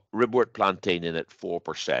 we've got ribwort plantain in at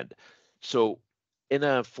 4%. So in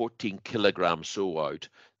a 14 kilogram sow out,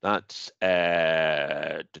 that's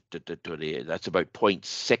about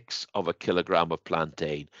 0.6 of a kilogram of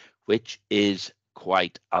plantain, which is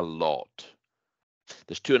quite a lot.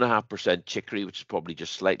 There's 2.5% chicory, which is probably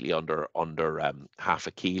just slightly under half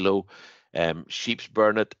a kilo. Sheep's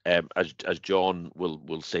burnet, as John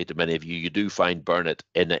will say to many of you, you do find burnet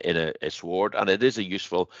in a sward, and it is a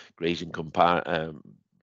useful grazing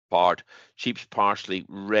part. Sheep's parsley,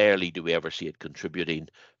 rarely do we ever see it contributing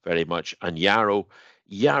very much. And yarrow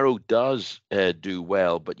does do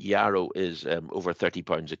well, but yarrow is over 30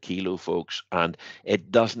 pounds a kilo, folks, and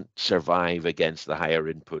it doesn't survive against the higher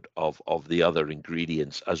input of the other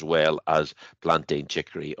ingredients, as well as plantain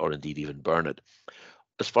chicory, or indeed even burnet.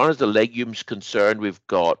 As far as the legumes concerned, we've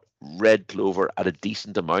got red clover at a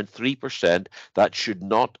decent amount, 3%. That should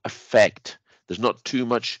not affect, there's not too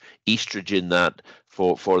much estrogen that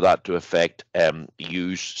for that to affect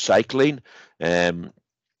ewes cycling.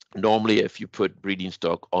 Normally, if you put breeding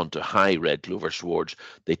stock onto high red clover swards,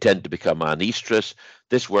 they tend to become anestrous.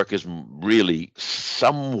 This work is really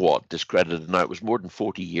somewhat discredited now. It was more than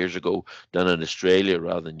 40 years ago, done in Australia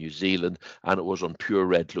rather than New Zealand, and it was on pure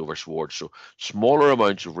red clover swards. So smaller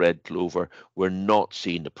amounts of red clover, we're not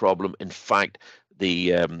seeing the problem. In fact,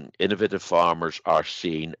 the innovative farmers are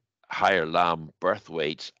seeing higher lamb birth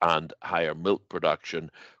weights and higher milk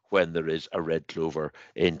production when there is a red clover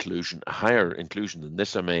inclusion, a higher inclusion than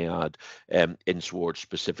this, I may add, in swards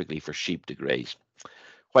specifically for sheep to graze.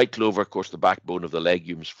 White clover, of course, the backbone of the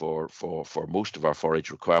legumes for most of our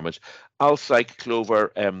forage requirements. Alsike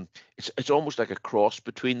clover, it's almost like a cross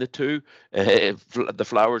between the two. The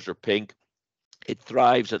flowers are pink. It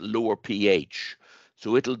thrives at lower pH,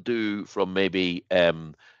 so it'll do from maybe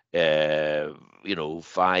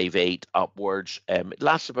 5-8 upwards. It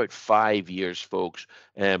lasts about 5 years, folks,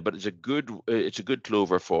 but it's a good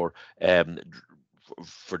clover for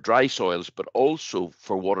dry soils, but also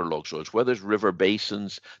for waterlogged soils. Where there's river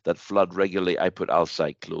basins that flood regularly, I put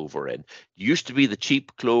Alsike clover in. It used to be the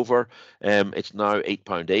cheap clover. It's now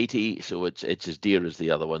 £8.80, so it's as dear as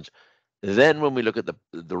the other ones. Then when we look at the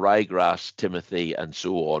ryegrass, timothy, and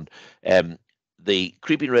so on, the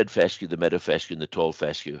creeping red fescue, the meadow fescue, and the tall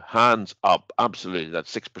fescue, hands up, absolutely, that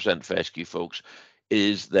 6% fescue, folks,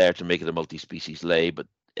 is there to make it a multi-species ley, but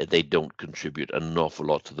they don't contribute an awful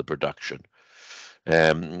lot to the production.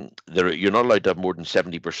 You're not allowed to have more than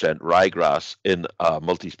 70% ryegrass in a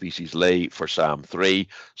multi-species ley for SAM3.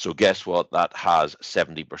 So guess what? That has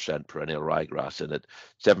 70% perennial ryegrass in it,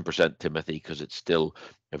 7% timothy, because it's still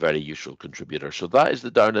a very useful contributor. So that is the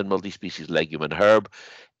Downland multi-species legume and herb.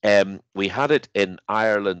 We had it in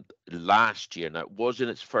Ireland last year. Now, it was in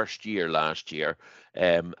its first year last year,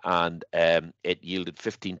 and it yielded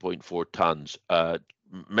 15.4 tons,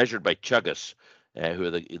 measured by Chuggas, who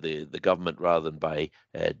are the government rather than by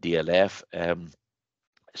DLF.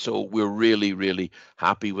 So we're really, really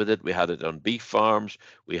happy with it. We had it on beef farms,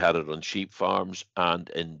 we had it on sheep farms, and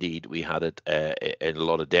indeed we had it in a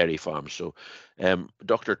lot of dairy farms. So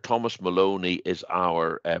Dr. Thomas Maloney is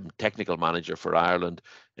our technical manager for Ireland.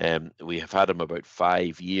 We have had him about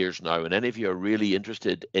 5 years now, and any of you are really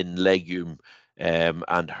interested in legume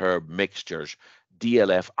and herb mixtures,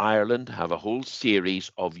 DLF Ireland have a whole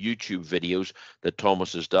series of YouTube videos that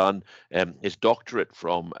Thomas has done. His doctorate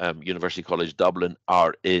from University College Dublin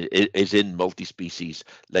is in multi-species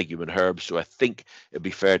legume and herbs. So I think it'd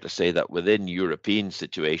be fair to say that within European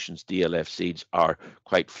situations, DLF seeds are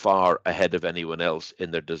quite far ahead of anyone else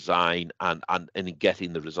in their design and in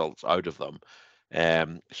getting the results out of them.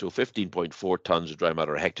 So 15.4 tons of dry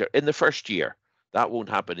matter a hectare in the first year. That won't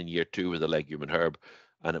happen in year 2 with a legume and herb,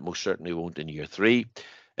 and it most certainly won't in year 3.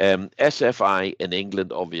 SFI in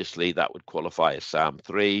England, obviously, that would qualify as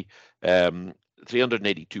SAM3,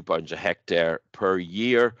 382 pounds a hectare per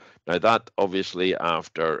year. Now, that obviously,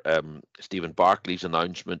 after Stephen Barclay's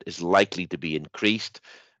announcement, is likely to be increased.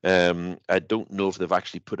 I don't know if they've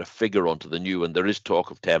actually put a figure onto the new one. There is talk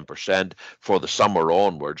of 10% for the summer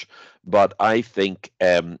onwards, but I think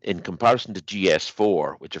in comparison to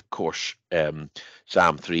GS4, which of course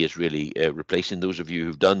SAM3 is really replacing, those of you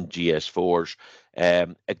who've done GS4s,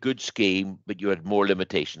 a good scheme, but you had more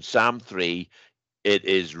limitations. SAM3, it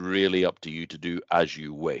is really up to you to do as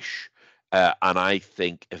you wish. And I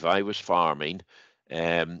think if I was farming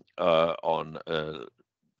on a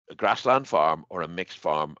grassland farm or a mixed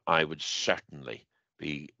farm, I would certainly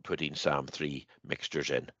be putting SAM3 mixtures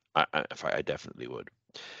in. I definitely would.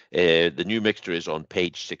 The new mixture is on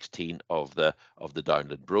page 16 of the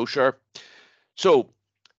Downland brochure. So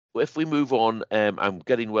if we move on, I'm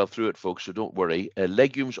getting well through it, folks, so don't worry.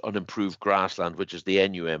 Legumes on improved grassland, which is the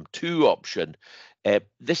NUM2 option.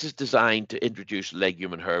 This is designed to introduce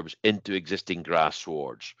legume and herbs into existing grass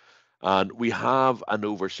swards. And we have an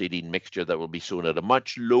overseeding mixture that will be sown at a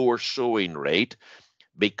much lower sowing rate,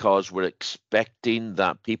 because we're expecting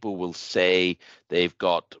that people will say they've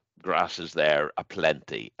got grasses there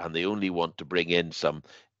aplenty, and they only want to bring in some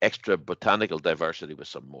extra botanical diversity with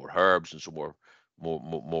some more herbs and some more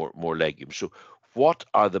legumes. So what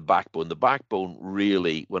are the backbone? The backbone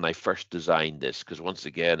really, when I first designed this, because once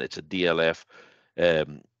again, it's a DLF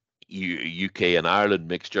UK and Ireland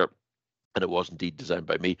mixture, and it was indeed designed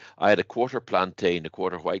by me. I had a quarter plantain, a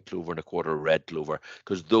quarter white clover, and a quarter red clover,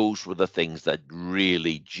 because those were the things that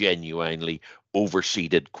really genuinely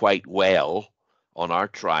overseeded quite well on our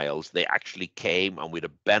trials. They actually came and we had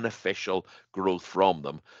a beneficial growth from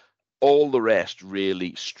them. All the rest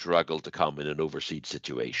really struggled to come in an overseed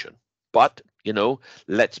situation. But,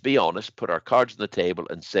 let's be honest, put our cards on the table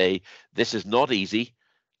and say this is not easy,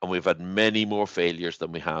 and we've had many more failures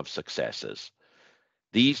than we have successes.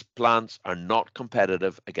 These plants are not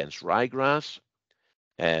competitive against ryegrass.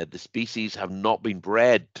 The species have not been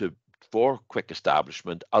bred for quick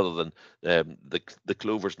establishment, other than the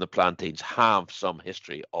clovers and the plantains have some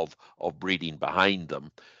history of breeding behind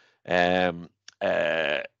them. But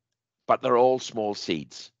they're all small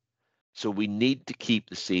seeds. So we need to keep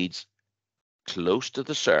the seeds close to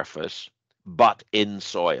the surface, but in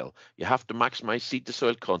soil. You have to maximize seed to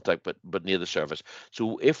soil contact, but near the surface.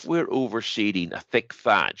 So if we're overseeding a thick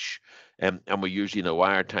thatch, and we're using a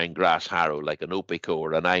wire-tine grass harrow like an Opico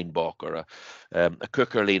or an Einbach or a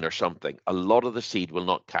Cucurline or something, a lot of the seed will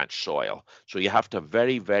not catch soil. So you have to have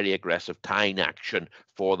very, very aggressive tine action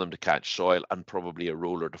for them to catch soil, and probably a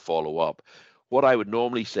roller to follow up. What I would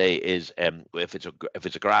normally say is, if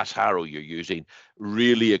it's a grass harrow you're using,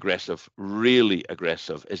 really aggressive,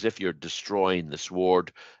 as if you're destroying the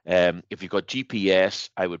sward. If you've got GPS,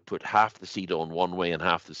 I would put half the seed on one way and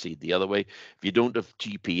half the seed the other way. If you don't have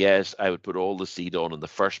GPS, I would put all the seed on in the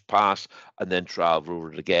first pass and then travel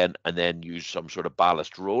over it again, and then use some sort of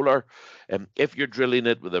ballast roller. If you're drilling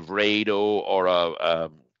it with a Vrado or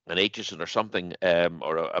an Aitchison or something,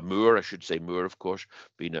 or a Moore, I should say Moore, of course,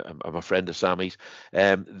 being I'm a friend of Sammy's,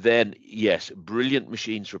 then yes, brilliant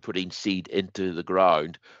machines for putting seed into the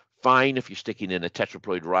ground. Fine if you're sticking in a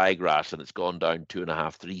tetraploid ryegrass and it's gone down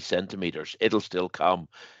 2.5, 3 centimeters, it'll still come.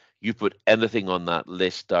 You put anything on that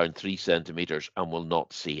list down 3 centimeters and will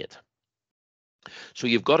not see it. So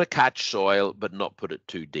you've got to catch soil, but not put it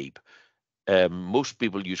too deep. Most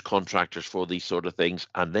people use contractors for these sort of things,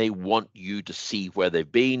 and they want you to see where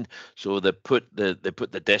they've been. So they put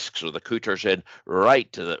the discs or the cooters in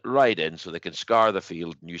right in, so they can scar the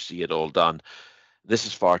field and you see it all done. This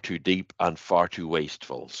is far too deep and far too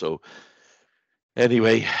wasteful. So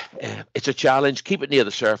anyway, it's a challenge. Keep it near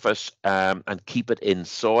the surface, and keep it in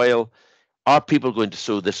soil. Are people going to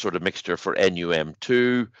sow this sort of mixture for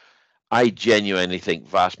NUM2? I genuinely think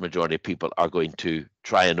vast majority of people are going to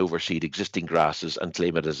try and overseed existing grasses and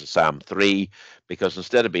claim it as a SAM3, because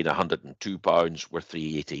instead of being £102, we're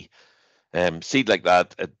 £380. Seed like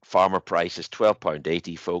that at farmer price is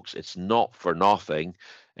 £12.80, folks. It's not for nothing,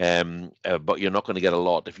 but you're not going to get a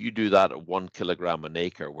lot. If you do that at 1 kilogram an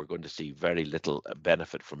acre, we're going to see very little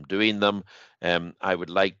benefit from doing them. I would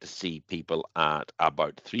like to see people at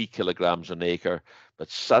about 3 kilograms an acre,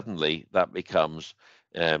 but suddenly that becomes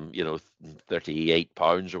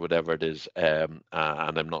 £38 or whatever it is, and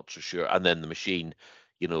I'm not so sure. And then the machine,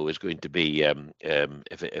 is going to be,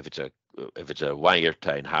 if it's a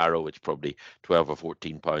wire-tine harrow, it's probably 12 or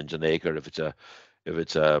 14 pounds an acre. If it's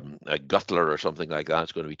a guttler or something like that,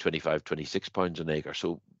 it's going to be 25, 26 pounds an acre.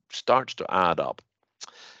 So starts to add up.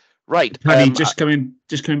 Right, Paddy, just coming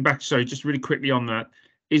back. Sorry, just really quickly on that.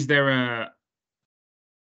 Is there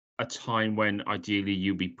a time when ideally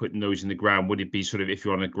you'd be putting those in the ground? Would it be sort of, if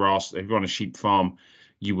you're on a sheep farm,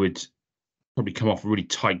 you would probably come off really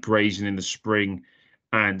tight grazing in the spring,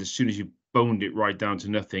 and as soon as you boned it right down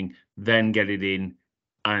to nothing, then get it in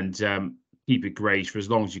and keep it grazed for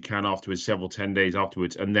as long as you can afterwards, 10 days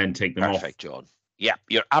afterwards, and then take them off. Perfect, John. Yeah,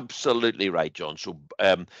 you're absolutely right, John. So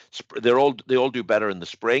they all do better in the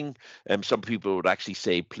spring. Some people would actually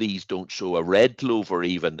say, please don't sow a red clover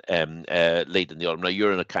even late in the autumn. Now,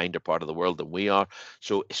 you're in a kinder part of the world than we are.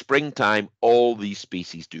 So springtime, all these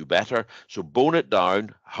species do better. So bone it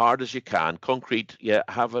down hard as you can. Concrete, yeah,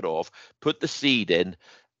 have it off. Put the seed in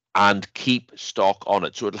and keep stock on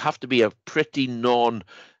it. So it'll have to be a pretty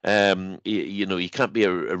you can't be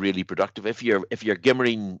a really productive. If you're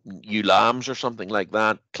gimmering ewe lambs or something like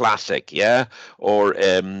that, classic, yeah. Or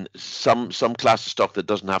some class of stock that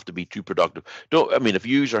doesn't have to be too productive. If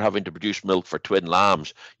ewes are having to produce milk for twin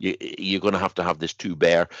lambs, you're going to have this two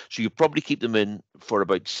bear. So you probably keep them in for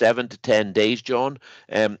about 7 to 10 days, John.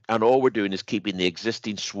 And all we're doing is keeping the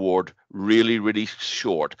existing sward really, really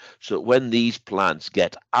short, so that when these plants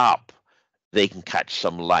get up they can catch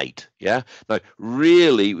some light. Yeah. Now,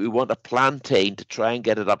 really, we want a plantain to try and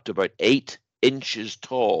get it up to about 8 inches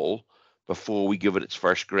tall before we give it its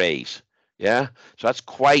first graze. Yeah. So that's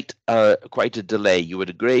quite a delay. You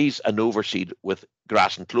would graze an overseed with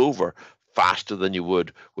grass and clover faster than you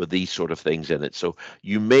would with these sort of things in it. So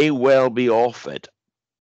you may well be off it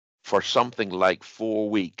for something like 4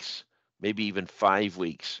 weeks, maybe even 5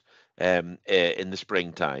 weeks in the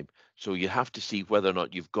springtime. So you have to see whether or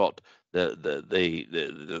not you've got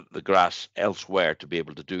the grass elsewhere to be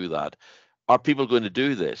able to do that. Are people going to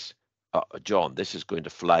do this? John, this is going to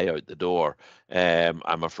fly out the door,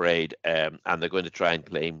 I'm afraid, and they're going to try and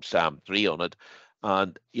claim SAM 3 on it.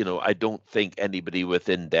 And, I don't think anybody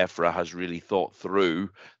within DEFRA has really thought through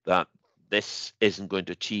that this isn't going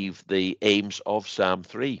to achieve the aims of SAM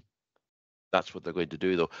 3. That's what they're going to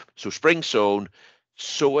do, though. So spring sown,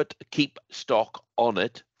 sow it, keep stock on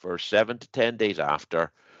it for 7 to 10 days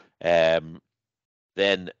after.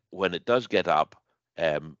 Then when it does get up,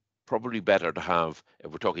 probably better to have,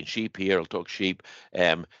 if we're talking sheep here, I'll talk sheep,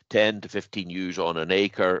 10 to 15 ewes on an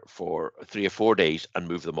acre for 3 or 4 days and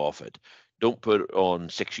move them off it. Don't put on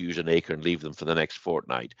 6 ewes an acre and leave them for the next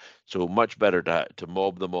fortnight. So much better to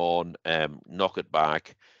mob them on, knock it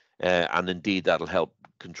back, and indeed that'll help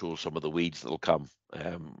control some of the weeds that'll come.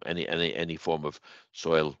 Any form of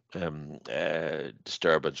soil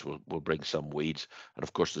disturbance will bring some weeds, and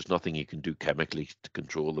of course there's nothing you can do chemically to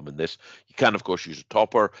control them in this. You can of course use a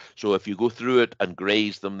topper, so if you go through it and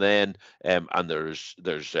graze them then and there's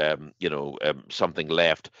something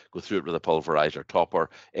left, go through it with a pulverizer topper.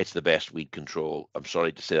 It's the best weed control. I'm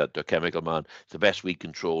sorry to say that to a chemical man. It's the best weed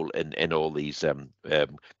control in all these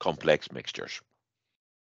complex mixtures.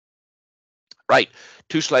 Right,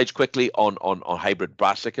 2 slides quickly on hybrid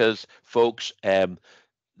brassicas, folks.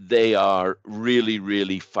 They are really,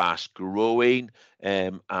 really fast growing,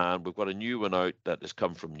 and we've got a new one out that has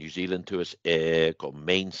come from New Zealand to us called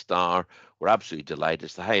Main Star. We're absolutely delighted.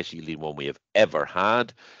 It's the highest yielding one we have ever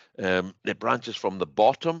had. It branches from the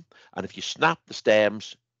bottom, and if you snap the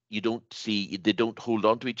stems, they don't hold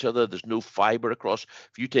on to each other. There's no fiber across.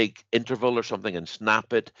 If you take interval or something and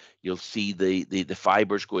snap it, you'll see the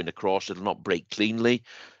fibers going across. It'll not break cleanly.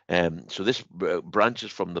 So this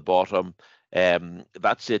branches from the bottom.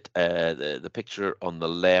 That's it. The picture on the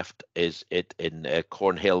left is it in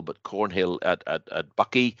Cornhill, but Cornhill at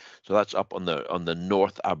Buckie. So that's up on the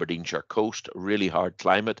North Aberdeenshire coast. Really hard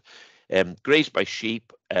climate. Grazed by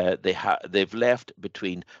sheep. They've left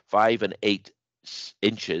between 5 and 8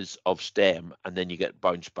 inches of stem, and then you get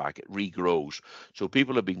bounce back. It regrows. So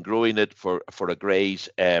people have been growing it for a graze,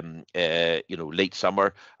 late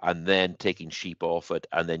summer, and then taking sheep off it,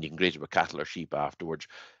 and then you can graze it with cattle or sheep afterwards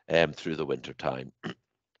through the winter time.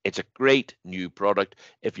 It's a great new product.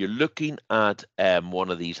 If you're looking at one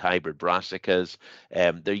of these hybrid brassicas,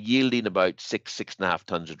 they're yielding about 6.5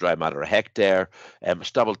 tons of dry matter a hectare.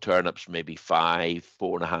 Stubble turnips maybe 5,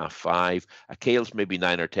 4.5, 5. A kale's maybe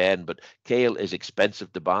 9 or 10, but kale is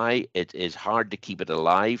expensive to buy. It is hard to keep it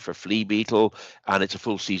alive for flea beetle, and it's a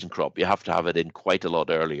full season crop. You have to have it in quite a lot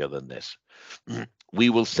earlier than this. We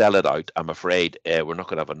will sell it out. I'm afraid we're not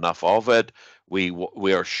going to have enough of it.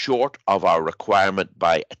 We are short of our requirement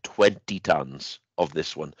by 20 tons of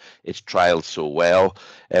this one. It's trialed so well.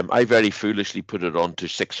 I very foolishly put it onto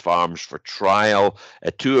 6 farms for trial.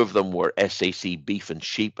 2 of them were SAC beef and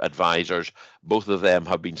sheep advisors. Both of them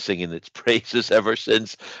have been singing its praises ever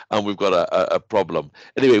since, and we've got a problem.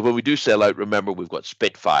 Anyway, when we do sell out, remember we've got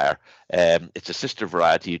Spitfire. It's a sister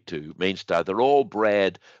variety to Main Star. They're all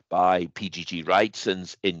bred by PGG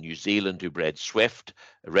Wrightsons in New Zealand, who bred Swift,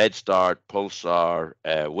 Red Start, Pulsar,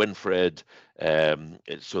 Winfred.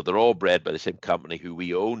 So they're all bred by the same company who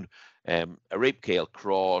we own. A rape kale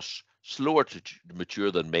cross, slower to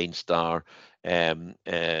mature than Main Star.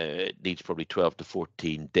 It needs probably 12 to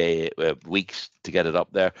 14 weeks to get it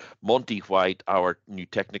up there. Monty White, our new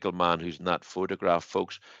technical man who's in that photograph,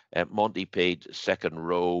 folks. Monty paid second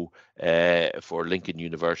row for Lincoln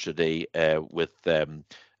University with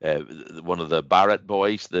one of the Barrett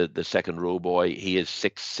boys, the second row boy. He is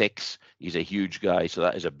 6'6". He's a huge guy, so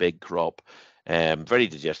that is a big crop. Very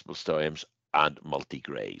digestible stems and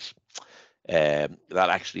multi-graze. That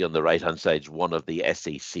actually on the right hand side is one of the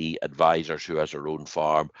SAC advisors who has her own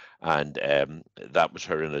farm, and that was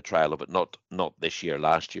her in a trial of it, not this year,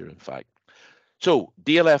 last year in fact. So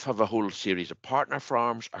DLF have a whole series of partner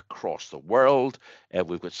farms across the world.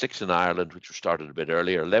 We've got 6 in Ireland, which were started a bit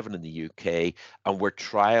earlier, 11 in the UK, and we're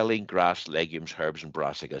trialing grass, legumes, herbs and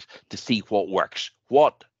brassicas to see what works,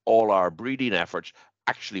 what all our breeding efforts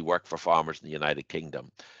actually work for farmers in the United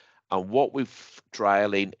Kingdom. And what we've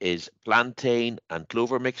trialing is plantain and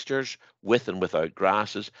clover mixtures with and without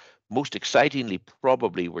grasses. Most excitingly,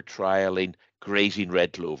 probably we're trialing grazing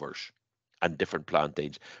red clovers and different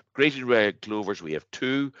plantains. Grazing red clovers, we have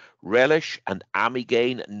two, Relish and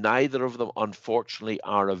Amigaine. Neither of them, unfortunately,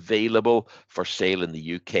 are available for sale in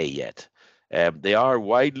the UK yet. They are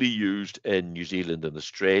widely used in New Zealand and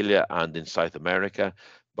Australia and in South America,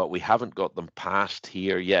 but we haven't got them passed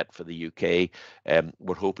here yet for the UK.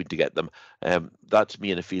 We're hoping to get them. That's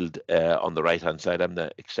me in a field on the right-hand side. I'm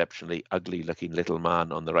the exceptionally ugly-looking little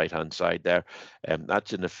man on the right-hand side there.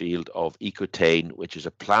 That's in a field of Ecotane, which is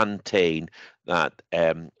a plantain that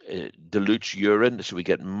dilutes urine, so we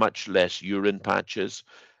get much less urine patches.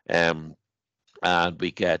 And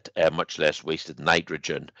we get much less wasted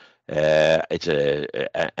nitrogen. It's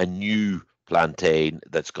a new plantain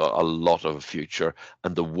that's got a lot of future,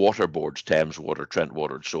 and the water boards, Thames Water, Trent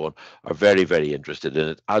Water, and so on, are very, very interested in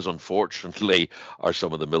it, as unfortunately are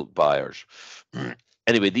some of the milk buyers.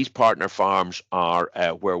 Anyway, these partner farms are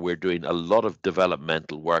where we're doing a lot of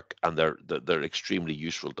developmental work, and they're extremely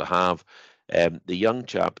useful to have. The young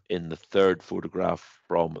chap in the third photograph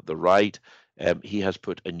from the right, he has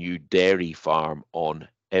put a new dairy farm on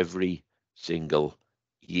every single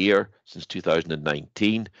year since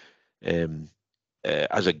 2019.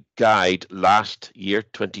 As a guide, last year,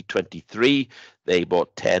 2023, they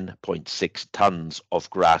bought 10.6 tons of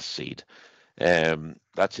grass seed.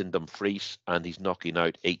 That's in Dumfries, and he's knocking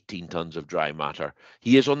out 18 tons of dry matter.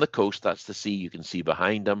 He is on the coast. That's the sea you can see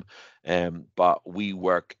behind him. But we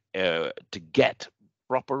work to get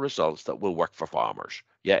proper results that will work for farmers.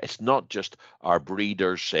 Yeah, it's not just our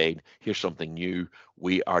breeders saying, here's something new.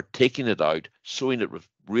 We are taking it out, sowing it with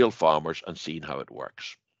real farmers and seeing how it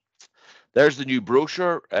works. There's the new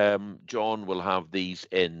brochure. John will have these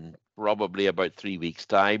in probably about 3 weeks'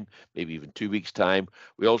 time, maybe even 2 weeks' time.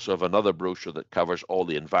 We also have another brochure that covers all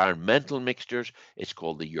the environmental mixtures. It's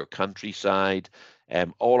called the Your Countryside.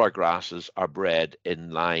 All our grasses are bred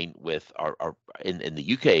in line with in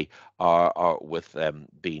the UK are with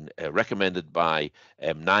being recommended by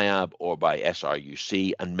NIAB or by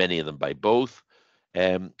SRUC, and many of them by both.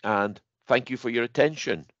 And thank you for your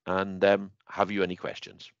attention. And have you any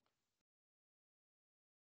questions?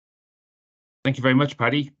 Thank you very much,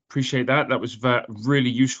 Paddy. Appreciate that. That was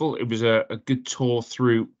really useful. It was a good tour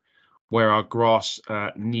through where our grass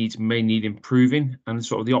may need improving, and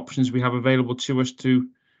sort of the options we have available to us to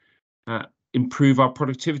improve our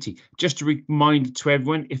productivity. Just a reminder to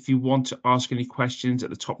everyone, if you want to ask any questions,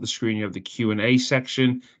 at the top of the screen you have the Q&A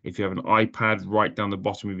section. If you have an iPad, right down the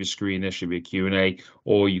bottom of your screen there should be a Q&A,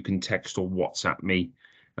 or you can text or WhatsApp me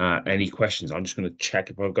any questions. I'm just going to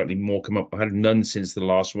check if I've got any more come up. I had none since the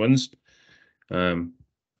last ones.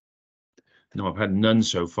 No, I've had none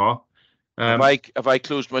so far. Have I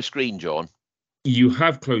closed my screen, John? You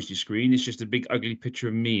have closed your screen. It's just a big ugly picture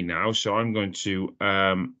of me now. So I'm going to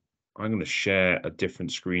share a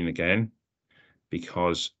different screen again,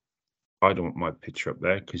 because I don't want my picture up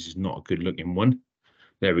there because it's not a good looking one.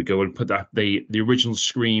 There we go. We'll put that the original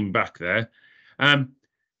screen back there.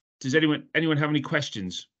 Does anyone have any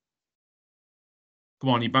questions? Come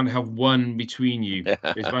on, you're bound to have one between you.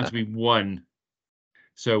 There's bound to be one.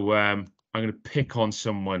 So I'm going to pick on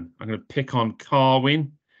someone. I'm going to pick on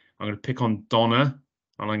Carwyn. I'm going to pick on Donna, and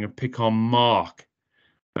I'm going to pick on Mark.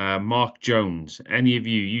 Mark Jones. Any of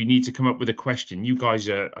you need to come up with a question. You guys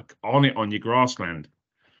are on it on your grassland.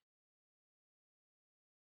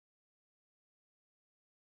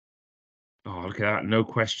 Oh, look at that. No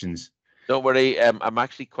questions. Don't worry, I'm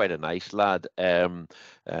actually quite a nice lad, so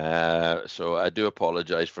I do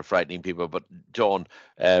apologise for frightening people. But John,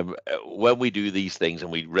 when we do these things,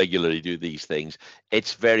 and we regularly do these things,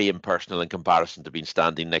 it's very impersonal in comparison to being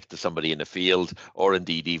standing next to somebody in a field, or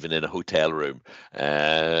indeed even in a hotel room.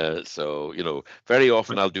 So, you know, very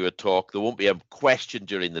often I'll do a talk. There won't be a question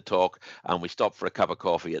during the talk, and we stop for a cup of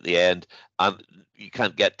coffee at the end, and you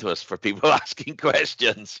can't get to us for people asking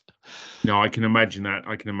questions. No, I can imagine that.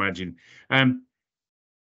 I can imagine.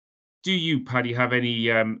 Do you, Paddy, have any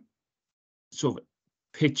sort of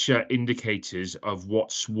picture indicators of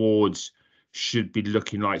what swards should be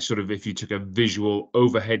looking like? Sort of if you took a visual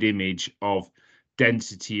overhead image of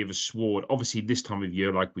density of a sward. Obviously, this time of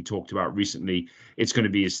year, like we talked about recently, it's going to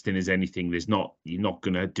be as thin as anything. You're not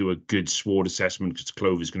going to do a good sward assessment because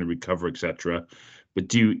clover is going to recover, etc. But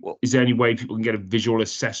is there any way people can get a visual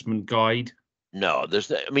assessment guide? No,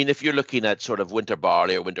 I mean, if you're looking at sort of winter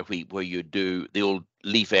barley or winter wheat, where you do the old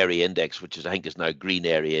leaf area index, which I think is now green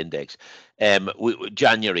area index,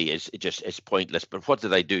 January it's pointless. But what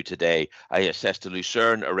did I do today? I assessed a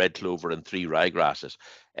lucerne, a red clover, and 3 ryegrasses.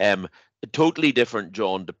 Totally different,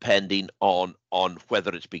 John, depending on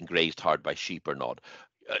whether it's been grazed hard by sheep or not.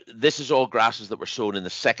 This is all grasses that were sown in the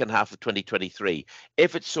second half of 2023.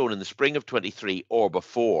 If it's sown in the spring of 23 or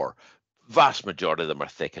before, vast majority of them are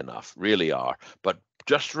thick enough, really are. But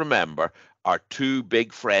just remember, our two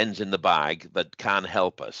big friends in the bag that can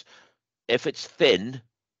help us. If it's thin,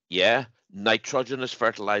 yeah, nitrogenous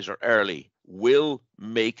fertilizer early will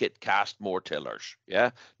make it cast more tillers.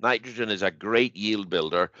 Yeah, nitrogen is a great yield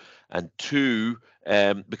builder, and two,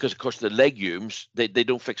 because of course the legumes they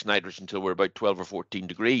don't fix nitrogen until we're about 12 or 14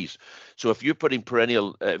 degrees. So if you're putting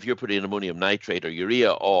if you're putting ammonium nitrate or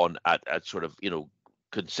urea on at sort of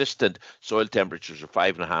consistent soil temperatures of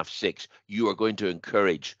 5.5, 6, you are going to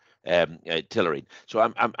encourage tillering.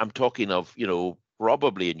 So I'm talking of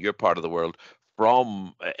probably in your part of the world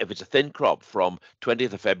from if it's a thin crop from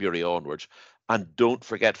 20th of February onwards. And don't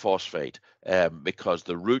forget phosphate because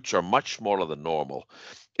the roots are much smaller than normal.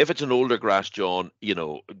 If it's an older grass, John,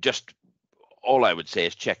 just all I would say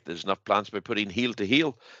is check there's enough plants by putting heel to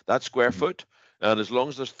heel, that square foot. And as long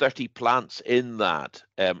as there's 30 plants in that,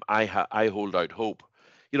 I hold out hope.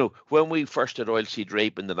 When we first had oilseed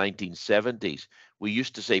rape in the 1970s, we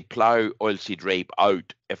used to say plough oilseed rape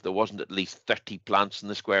out if there wasn't at least 30 plants in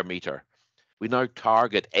the square meter. We now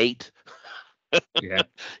target 8. Yeah.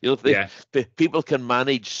 People can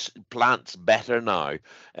manage plants better now.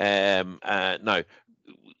 Now,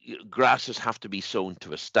 grasses have to be sown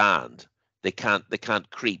to a stand. They can't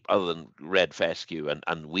creep other than red fescue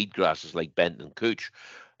and weed grasses like bent and couch.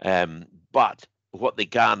 But what they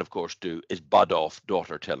can, of course, do is bud off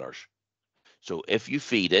daughter tillers. So if you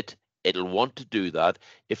feed it, it'll want to do that.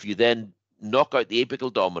 If you then knock out the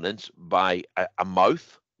apical dominance by a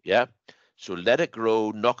mouth, yeah. So let it grow,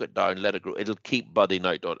 knock it down, let it grow. It'll keep budding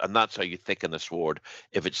out, and that's how you thicken a sward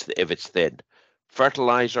if it's thin.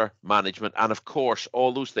 Fertilizer management, and of course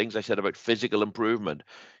all those things I said about physical improvement.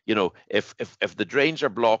 If the drains are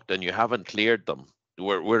blocked and you haven't cleared them,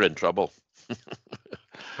 we're in trouble.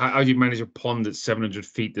 How do you manage a pond at 700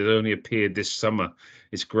 feet that only appeared this summer?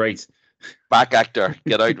 It's great. Back actor,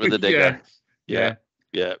 get out with the digger. Yeah.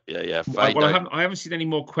 Find out. I haven't seen any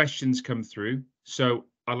more questions come through, so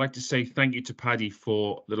I'd like to say thank you to Paddy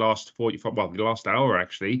for the last the last hour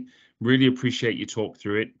actually. Really appreciate your talk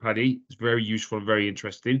through it, Paddy. It's very useful and very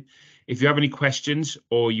interesting. If you have any questions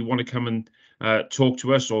or you want to come and talk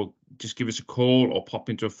to us, or just give us a call or pop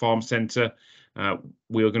into a farm centre,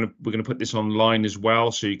 we're gonna put this online as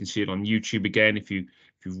well, so you can see it on YouTube again if you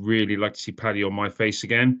really like to see Paddy on my face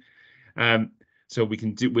again. So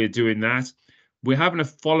we're doing that. We're having a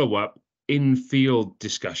follow-up in-field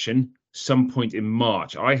discussion some point in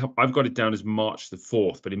March. I've got it down as March the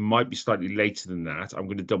 4th, but it might be slightly later than that. I'm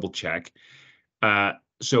going to double check.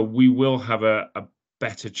 So we will have a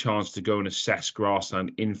better chance to go and assess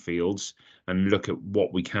grassland in fields and look at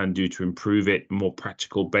what we can do to improve it, more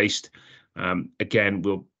practical based. Again,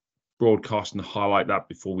 we'll broadcast and highlight that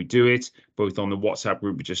before we do it, both on the WhatsApp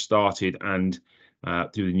group we just started and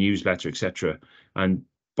through the newsletter, etc. And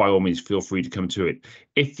by all means, feel free to come to it.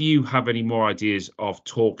 If you have any more ideas of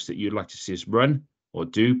talks that you'd like to see us run or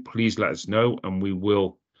do, please let us know, and we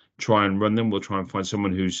will try and run them. We'll try and find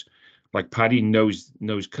someone who's like Paddy, knows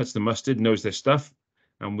cuts the mustard, knows their stuff,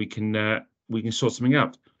 and we can sort something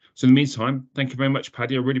out. So in the meantime, thank you very much,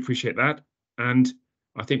 Paddy. I really appreciate that, and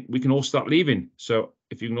I think we can all start leaving. So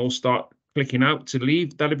if you can all start clicking out to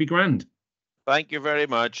leave, that'd be grand. Thank you very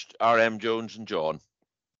much, R.M. Jones and John.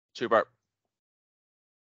 Super.